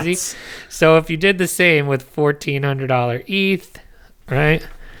that crazy? Nuts. So if you did the same with $1,400 ETH, right,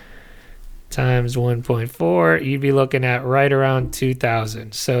 times 1.4, you'd be looking at right around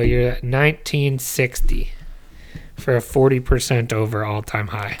 2,000. So you're at 1,960 for a 40% over all-time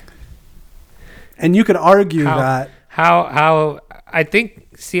high. And you could argue that I think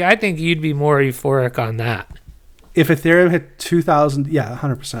you'd be more euphoric on that. If Ethereum hit 2,000, yeah,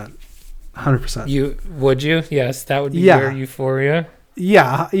 100%. 100%. Would you? Yes, that would be your euphoria.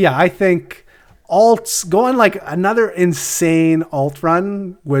 Yeah, I think alts going like another insane alt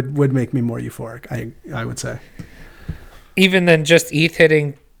run would make me more euphoric. I would say. Even than just ETH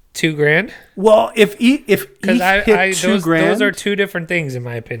hitting $2,000. Well, if ETH hit $2,000, those are two different things in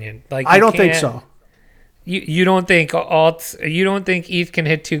my opinion. Like I don't think so. You don't think you don't think ETH can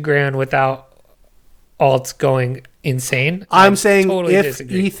hit $2,000 without alts going insane? I'm saying totally if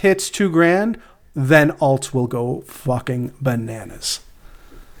disagree. ETH hits $2,000, then alts will go fucking bananas.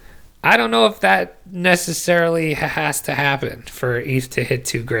 I don't know if that necessarily has to happen for ETH to hit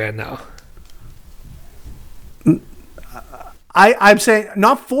 $2,000 though. I'm saying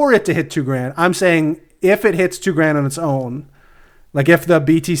not for it to hit $2,000. I'm saying if it hits $2,000 on its own, like if the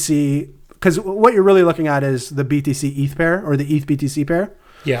BTC, because what you're really looking at is the BTC ETH pair or the ETH BTC pair.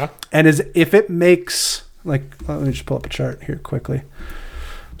 Yeah. And if it makes, like, let me just pull up a chart here quickly.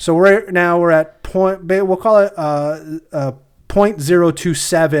 So we're at we'll call it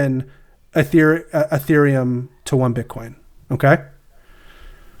 0.027 Ethereum to one Bitcoin. Okay.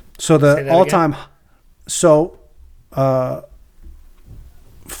 So the all-time, so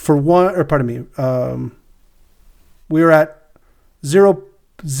for one, or pardon me, we were at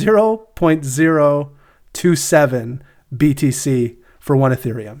 0.027 BTC for one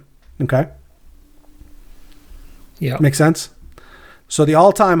Ethereum. Okay. Yeah. Makes sense? So the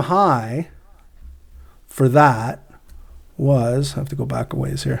all-time high for that was, I have to go back a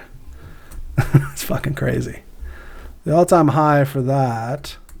ways here. It's fucking crazy. The all-time high for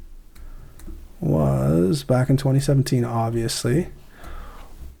that was back in 2017, obviously,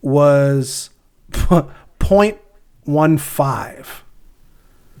 was 0.15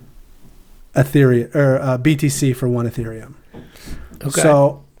 Ethereum or BTC for one Ethereum. Okay.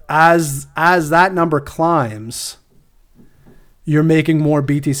 So as that number climbs, you're making more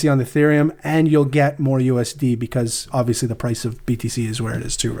BTC on Ethereum and you'll get more USD because obviously the price of BTC is where it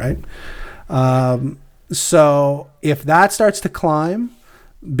is too, right? So if that starts to climb,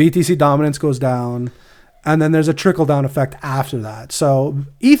 BTC dominance goes down, and then there's a trickle-down effect after that. So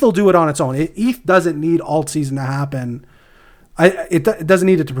ETH will do it on its own. ETH doesn't need alt season to happen. It doesn't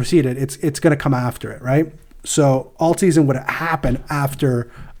need it to precede it. It's going to come after it, right? So alt season would happen after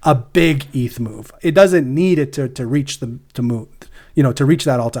a big ETH move. It doesn't need it to reach to reach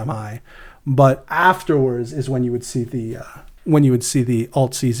that all-time high. But afterwards is when you would see the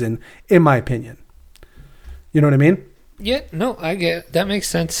alt season, in my opinion. You know what I mean? Yeah, no, I get that makes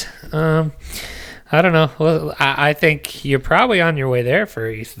sense. I don't know. Well, I think you're probably on your way there for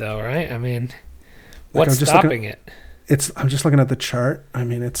ETH, though, right? I mean, what's stopping it? I'm just looking at the chart. I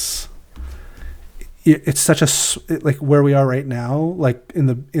mean, it's such a like where we are right now, like in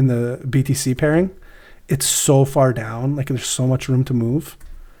the BTC pairing, it's so far down. Like there's so much room to move.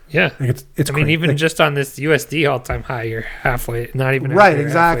 Yeah, like it's. I mean, even like, just on this USD all-time high, you're halfway. Not even right.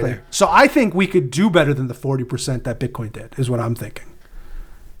 Exactly. So I think we could do better than the 40% that Bitcoin did. Is what I'm thinking.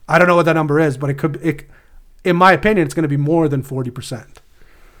 I don't know what that number is, but it could. In my opinion, it's going to be more than 40%.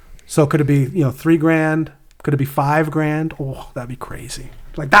 So could it be $3,000? Could it be $5,000? Oh, that'd be crazy.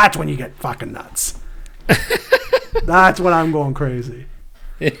 Like that's when you get fucking nuts. That's when I'm going crazy.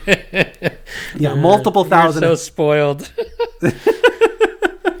 Yeah, multiple thousand. You're so spoiled.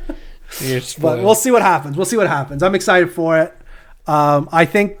 You're spoiled. But we'll see what happens. I'm excited for it. I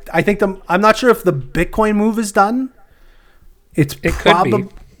think I'm not sure if the Bitcoin move is done. It probably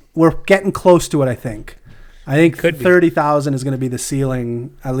we're getting close to it. I think 30,000 is going to be the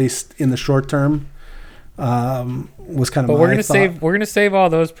ceiling, at least in the short term. Was kind of. But we're gonna save all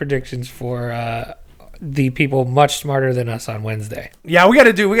those predictions for the people much smarter than us on Wednesday. Yeah, we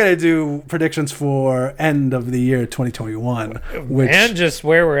gotta do predictions for end of the year 2021, and just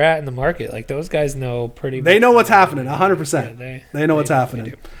where we're at in the market. Like those guys know pretty. They know what's happening 100%. They know what's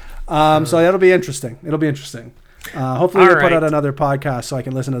happening. So that'll be interesting. It'll be interesting. Hopefully we'll put out another podcast so I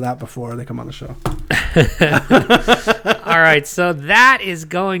can listen to that before they come on the show. All right, so that is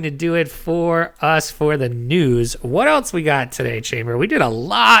going to do it for us for the news. What else we got today, Chamber? We did a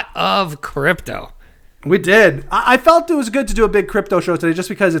lot of crypto. We did. I felt it was good to do a big crypto show today just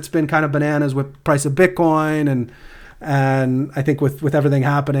because it's been kind of bananas with price of Bitcoin and I think with everything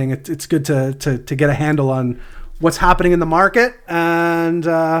happening, it's good to get a handle on what's happening in the market. And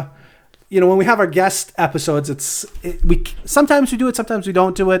when we have our guest episodes, we sometimes we do it, sometimes we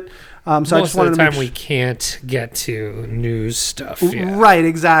don't do it. So most I just of the time we can't get to news stuff. Yeah. Right,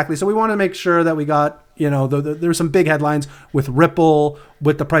 exactly. So we want to make sure that we got, there's some big headlines with Ripple,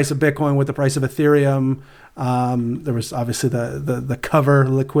 with the price of Bitcoin, with the price of Ethereum. There was obviously the cover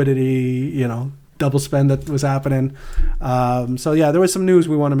liquidity, double spend that was happening. So yeah, there was some news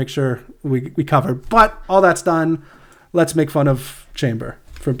we want to make sure we covered. But all that's done. Let's make fun of Chamber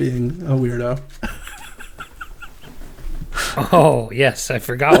for being a weirdo. Oh yes, I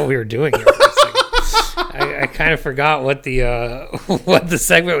forgot what we were doing here for a second. I kind of forgot what the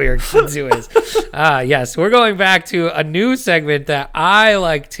segment we were into is. Yes, we're going back to a new segment that I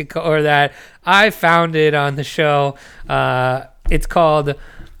like to or that I founded on the show. It's called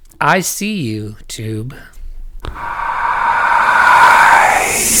 "I See You, Tube." I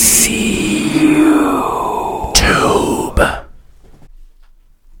see you, Tube.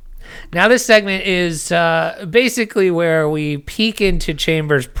 Now, this segment is basically where we peek into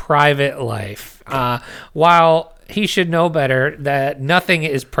Chambers' private life. While he should know better that nothing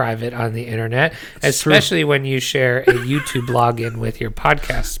is private on the internet, especially when you share a YouTube login with your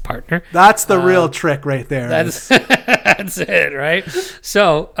podcast partner. That's the real trick right there. That's it, right?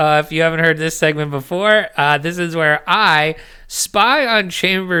 So, if you haven't heard this segment before, this is where I spy on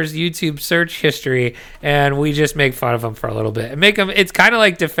Chambers' YouTube search history, and we just make fun of him for a little bit and make him. It's kind of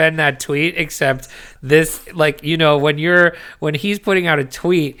like Defend That Tweet, except this, when he's putting out a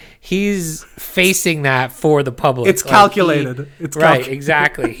tweet, he's facing that for the public. It's calculated. Right,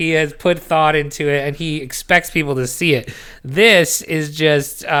 exactly. He has put thought into it, and he expects people to see it. This is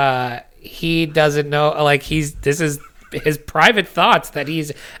just he doesn't know. This is his private thoughts that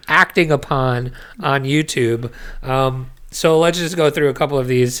he's acting upon on YouTube. So let's just go through a couple of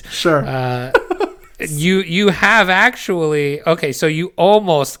these. Sure. You have actually... Okay, so you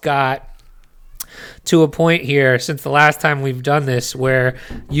almost got to a point here since the last time we've done this where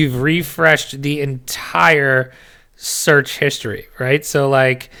you've refreshed the entire search history, right? So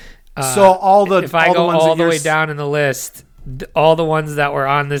if I go all the way down in the list, all the ones that were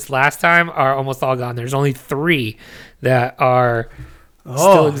on this last time are almost all gone. There's only 3 that are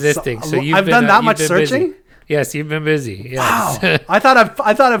still existing. So I've done that much searching? Busy. Yes, you've been busy. Yes. Wow. I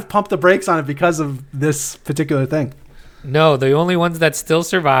thought I've pumped the brakes on it because of this particular thing. No, the only ones that still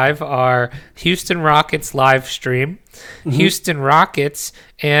survive are Houston Rockets live stream, Houston Rockets,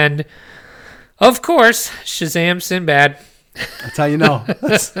 and of course, Shazam Sinbad. That's how you know.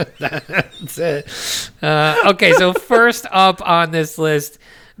 That's it. Okay, so first up on this list,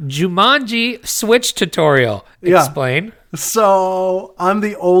 Jumanji Switch tutorial. Explain. Yeah. So I'm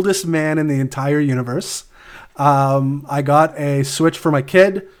the oldest man in the entire universe. I got a Switch for my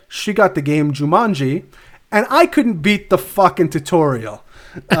kid. She got the game Jumanji, and I couldn't beat the fucking tutorial.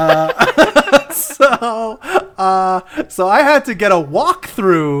 So I had to get a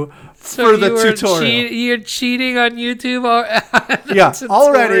walkthrough for the tutorial. You're cheating on YouTube. Yeah,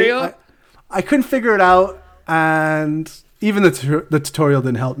 already. I couldn't figure it out, and even the tutorial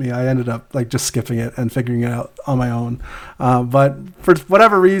didn't help me. I ended up like just skipping it and figuring it out on my own. But for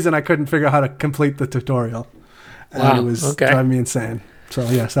whatever reason, I couldn't figure out how to complete the tutorial. And it was driving me insane. So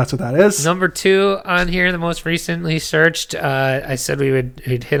yes, that's what that is. Number 2 on here, the most recently searched. I said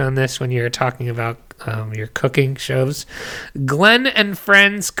we'd hit on this when you were talking about your cooking shows. Glenn and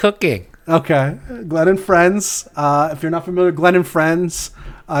Friends Cooking. Okay, Glenn and Friends. If you're not familiar with Glenn and Friends,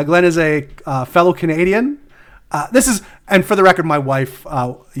 Glenn is a fellow Canadian. This is, and for the record, my wife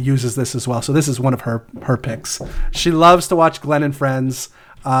uses this as well. So this is one of her picks. She loves to watch Glenn and Friends.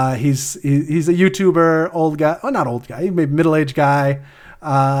 He's a YouTuber, old guy. Oh, not old guy. He's maybe middle-aged guy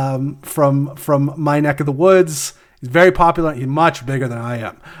from my neck of the woods. He's very popular. He's much bigger than I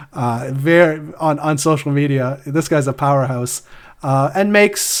am. Very on social media. This guy's a powerhouse and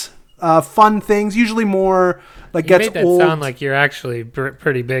makes fun things. Usually more like you gets made that old. Sound like you're actually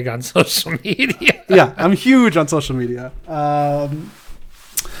pretty big on social media. Yeah, I'm huge on social media.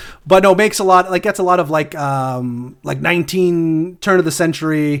 But no, makes a lot, like gets a lot of like 19 turn of the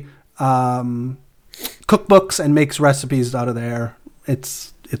century cookbooks and makes recipes out of there.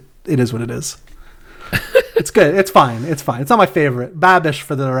 It is what it is. It's good. It's fine. It's fine. It's not my favorite. Babish,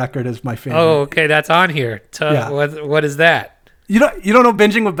 for the record, is my favorite. Oh, okay, that's on here. Yeah. What is that? You don't know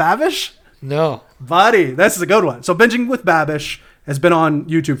Binging with Babish? No. Buddy, this is a good one. So Binging with Babish has been on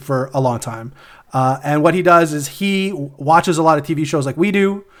YouTube for a long time. And what he does is he watches a lot of TV shows like we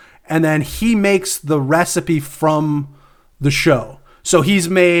do, and then he makes the recipe from the show. So he's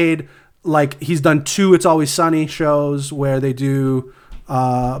made, like, he's done 2 It's Always Sunny shows where they do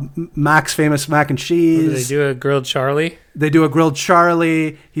Mac's Famous Mac and Cheese. Do they do a grilled Charlie? They do a grilled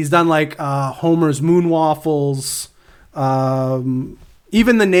Charlie. He's done like Homer's Moon Waffles.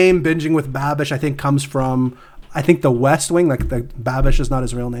 Even the name Binging with Babish, I think, comes from, I think, the West Wing. Like, the Babish is not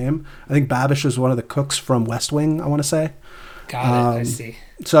his real name. I think Babish is one of the cooks from West Wing, I want to say. Got it. I see.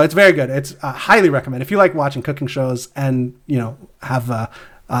 So it's very good. It's highly recommend. If you like watching cooking shows and, you know, have a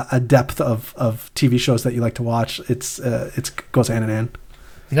depth of TV shows that you like to watch, it goes hand in hand.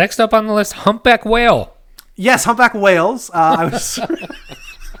 Next up on the list, Humpback Whale. Yes, Humpback Whales. I was...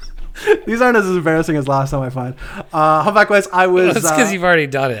 These aren't as embarrassing as last time, I find. Humpback Whales, I was... That's because you've already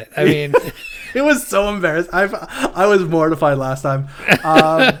done it. I mean... It was so embarrassing. I was mortified last time.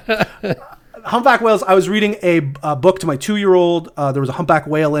 Humpback Whales, I was reading a book to my 2-year-old. There was a humpback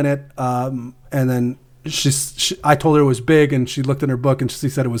whale in it. And then I told her it was big, and she looked in her book, and she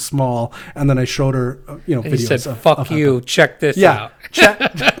said it was small. And then I showed her, videos. You said, fuck you, check this out.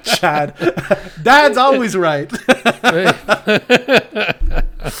 Chad. Dad's always right.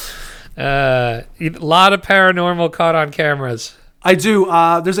 A lot of paranormal caught on cameras. I do.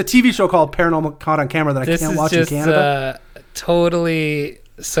 There's a TV show called Paranormal Caught on Camera that I can't watch in Canada. Totally.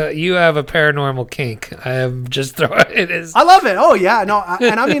 So you have a paranormal kink. I am just throwing it as. I love it. Oh yeah, no,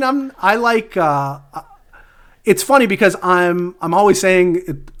 I like. It's funny because I'm always saying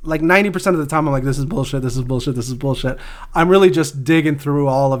it, like 90% of the time I'm like, this is bullshit. This is bullshit. This is bullshit. I'm really just digging through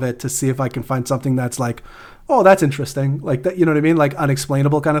all of it to see if I can find something that's like, oh, that's interesting. Like that, you know what I mean? Like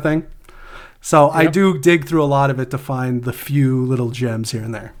unexplainable kind of thing. So yep. I do dig through a lot of it to find the few little gems here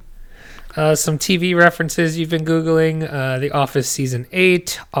and there. Some TV references you've been Googling. The Office Season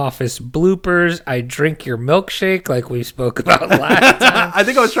 8, Office bloopers, I Drink Your Milkshake, like we spoke about last time. I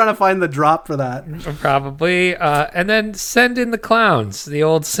think I was trying to find the drop for that. Probably. And then Send in the Clowns, the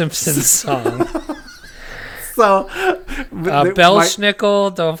old Simpsons song. So,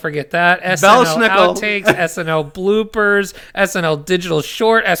 Belschnickel, don't forget that. SNL outtakes, SNL bloopers, SNL digital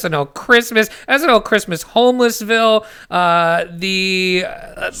short, SNL Christmas Homelessville.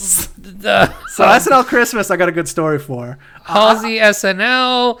 So SNL Christmas, I got a good story for. Halsey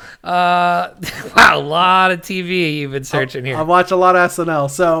SNL. Wow, a lot of TV you've been searching here. I watch a lot of SNL.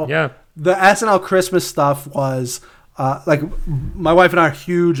 So yeah, the SNL Christmas stuff was. Like my wife and I are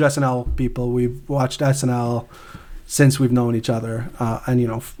huge SNL people. We've watched SNL since we've known each other, and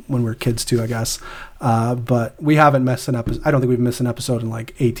when we were kids too, I guess. But we haven't missed an episode. I don't think we've missed an episode in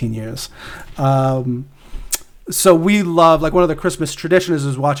like 18 years. So we love, like, one of the Christmas traditions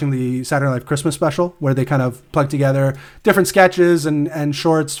is watching the Saturday Night Live Christmas special, where they kind of plug together different sketches and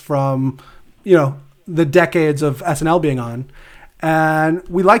shorts from the decades of SNL being on, and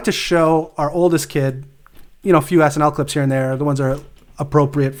we like to show our oldest kid. A few SNL clips here and there. The ones that are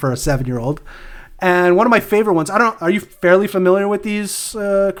appropriate for a 7-year-old. And one of my favorite ones, I don't know, are you fairly familiar with these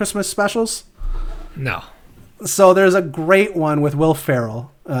Christmas specials? No. So there's a great one with Will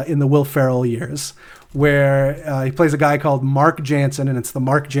Ferrell in the Will Ferrell years where he plays a guy called Mark Jansen, and it's the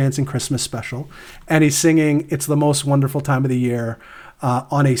Mark Jansen Christmas special. And he's singing It's the Most Wonderful Time of the Year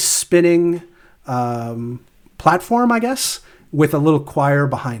on a spinning platform, I guess, with a little choir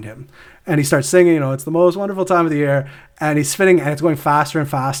behind him. And he starts singing, it's the most wonderful time of the year. And he's spinning, and it's going faster and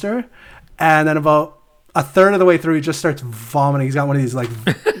faster. And then about a third of the way through, he just starts vomiting. He's got one of these, like,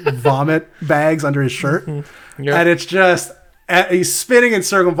 vomit bags under his shirt. Mm-hmm. Yep. And it's just... he's spinning in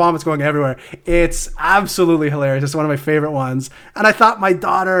circle, vomits going everywhere. It's absolutely hilarious. It's one of my favorite ones. And I thought my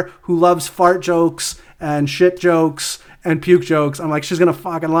daughter, who loves fart jokes and shit jokes and puke jokes, I'm like, she's going to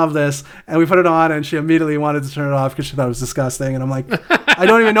fucking love this. And we put it on, and she immediately wanted to turn it off because she thought it was disgusting. And I'm like, I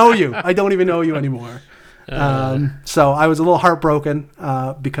don't even know you. I don't even know you anymore. So I was a little heartbroken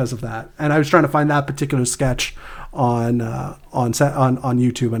because of that. And I was trying to find that particular sketch on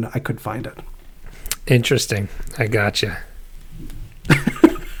YouTube, and I couldn't find it. Interesting. I gotcha.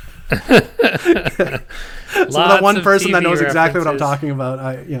 So that one person that knows exactly what I'm talking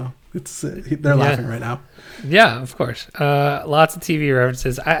about, they're laughing right now. Yeah, of course. Lots of TV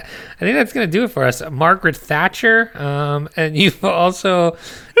references. I think that's going to do it for us. Margaret Thatcher. And you've also,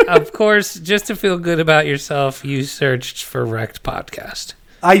 of course, just to feel good about yourself, you searched for Wrecked Podcast.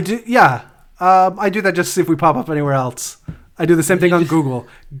 I do. Yeah. I do that just to see if we pop up anywhere else. I do the same thing on Google.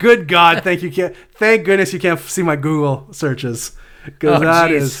 Good God. Thank goodness you can't see my Google searches.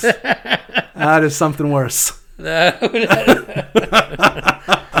 Because that is something worse.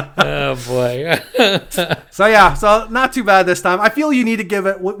 Oh boy. So not too bad this time. I feel you need to give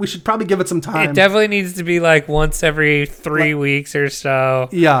it. We should probably give it some time. It definitely needs to be like once every 3 weeks or so.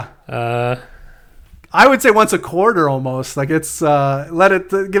 Yeah. I would say once a quarter almost. Like it's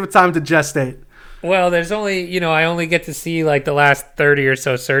give it time to gestate. Well, there's only, I only get to see like the last 30 or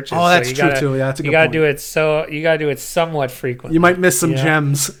so searches. Oh, that's true too. Yeah, that's a good point. You got to do it somewhat frequently. You might miss some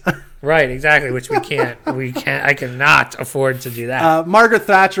gems. Right, exactly, which we can't. I cannot afford to do that. Margaret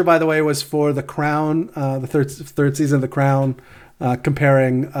Thatcher, by the way, was for The Crown, the third season of The Crown,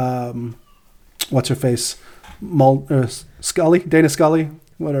 comparing what's her face, Scully, Dana Scully,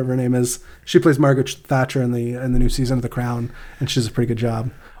 whatever her name is. She plays Margaret Thatcher in the new season of The Crown, and she does a pretty good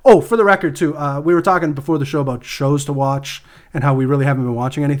job. Oh, for the record, too, we were talking before the show about shows to watch and how we really haven't been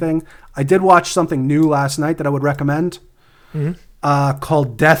watching anything. I did watch something new last night that I would recommend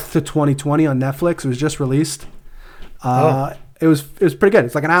called Death to 2020 on Netflix. It was just released. It was pretty good.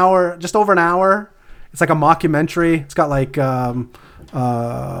 It's like an hour, just over an hour. It's like a mockumentary. It's got like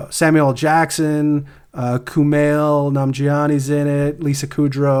Samuel L. Jackson, Kumail Nanjiani's in it, Lisa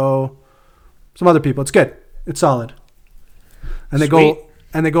Kudrow, some other people. It's good. It's solid. And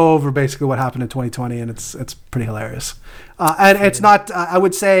they go over basically what happened in 2020, and it's pretty hilarious. And it's not. I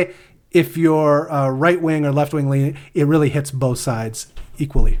would say if you're right wing or left wing leaning, it really hits both sides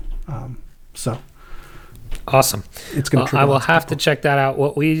equally. So awesome. It's going to. I will have to check that out.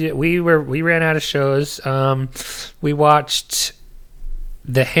 What we ran out of shows. We watched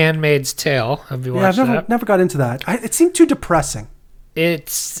The Handmaid's Tale. Have you watched that? Yeah, I've never got into that. It seemed too depressing.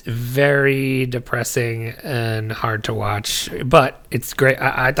 It's very depressing and hard to watch, but it's great.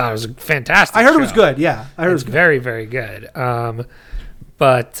 I thought it was a fantastic I heard show. It was good, yeah. I heard it was good. Very, very good.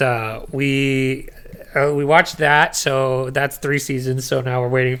 But we watched that, so that's 3 seasons, so now we're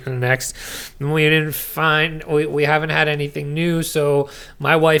waiting for the next. And we haven't had anything new, so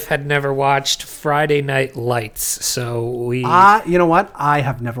my wife had never watched Friday Night Lights, so we... you know what? I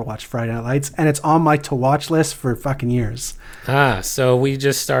have never watched Friday Night Lights, and it's on my to-watch list for fucking years. So we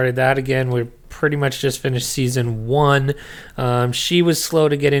just started that again. We're pretty much just finished season 1. She was slow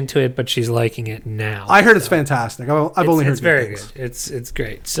to get into it, but she's liking it now. I heard it's fantastic. I've only heard it's very things. good. It's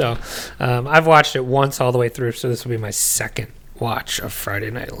great. So I've watched it once all the way through, so this will be my second watch of Friday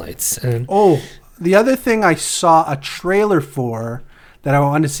Night Lights. And the other thing I saw a trailer for that I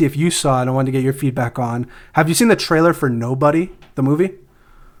wanted to see if you saw and I wanted to get your feedback on. Have you seen the trailer for Nobody, the movie?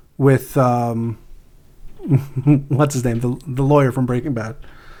 With... what's his name? The lawyer from Breaking Bad.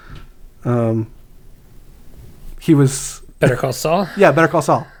 He was Better Call Saul. Yeah, Better Call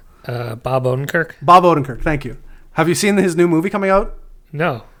Saul. Bob Odenkirk. Bob Odenkirk. Thank you. Have you seen his new movie coming out?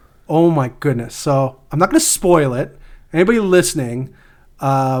 No. Oh my goodness! So I'm not going to spoil it. Anybody listening,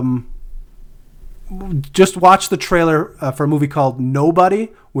 just watch the trailer for a movie called Nobody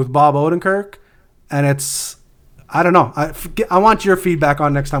with Bob Odenkirk, and it's I don't know. I want your feedback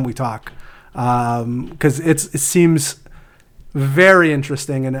on next time we talk. Because it seems very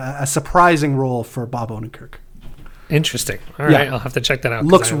interesting and a surprising role for Bob Odenkirk. Interesting. All right, I'll have to check that out.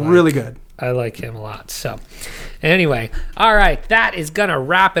 Looks really good. I like him a lot. So, anyway, all right, that is going to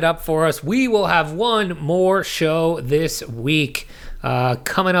wrap it up for us. We will have one more show this week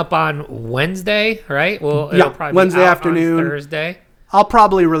coming up on Wednesday, right? Well, it'll probably Wednesday be out afternoon. on Thursday. I'll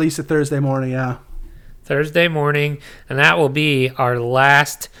probably release it Thursday morning, yeah. Thursday morning, and that will be our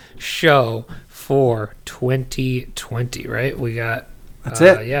last show for 2020, right? We got... That's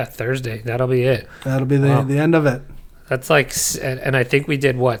it. Yeah, Thursday. That'll be it. That'll be the end of it. That's like, and I think we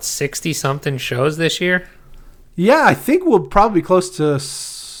did, 60-something shows this year? Yeah, I think we'll probably be close to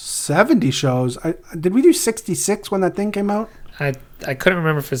 70 shows. Did we do 66 when that thing came out? I couldn't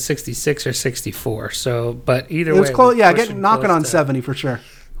remember if it was 66 or 64. So, but either way, it's close. Yeah, knocking on 70 for sure.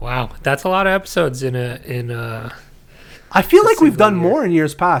 Wow, that's a lot of episodes in I feel like we've done more in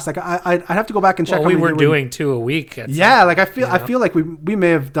years past. Like I'd have to go back and check. Well, we were doing 2 a week. I feel like we may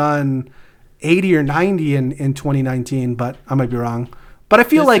have done 80 or 90 in 2019, but I might be wrong. But I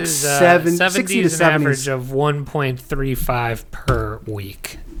feel like 60 to 70 average of 1.35 per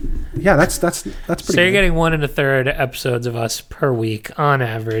week. Yeah, that's pretty good. So you're getting 1 1/3 episodes of us per week on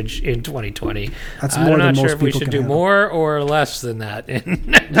average in 2020. That's more than most people can handle. I'm not sure if we should do more or less than that in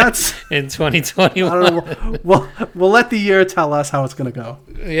 2021. I don't know. We'll let the year tell us how it's going to go.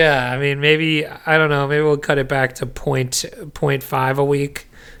 Yeah, I mean, maybe, I don't know, maybe we'll cut it back to 0.5 a week.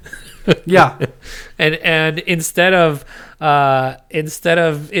 Yeah. and instead of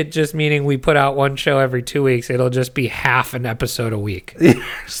it just meaning we put out one show every 2 weeks, it'll just be half an episode a week.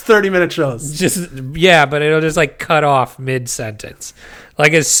 It's 30-minute shows. But it'll just like cut off mid-sentence.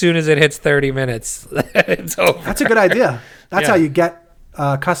 Like as soon as it hits 30 minutes, it's over. That's a good idea. That's how you get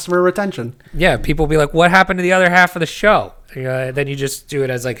customer retention. Yeah, people will be like, what happened to the other half of the show? Then you just do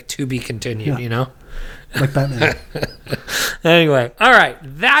it as like to be continued, you know? Like Batman. Anyway, all right.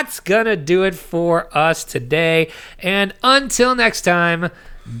 That's going to do it for us today. And until next time,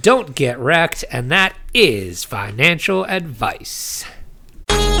 don't get wrecked. And that is financial advice.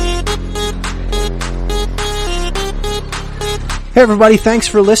 Hey, everybody. Thanks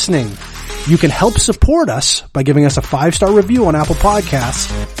for listening. You can help support us by giving us a 5-star review on Apple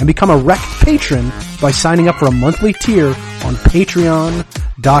Podcasts and become a Wrecked patron by signing up for a monthly tier on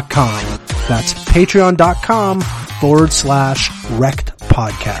Patreon.com. That's patreon.com/Wrecked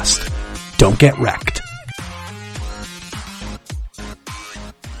podcast. Don't get wrecked.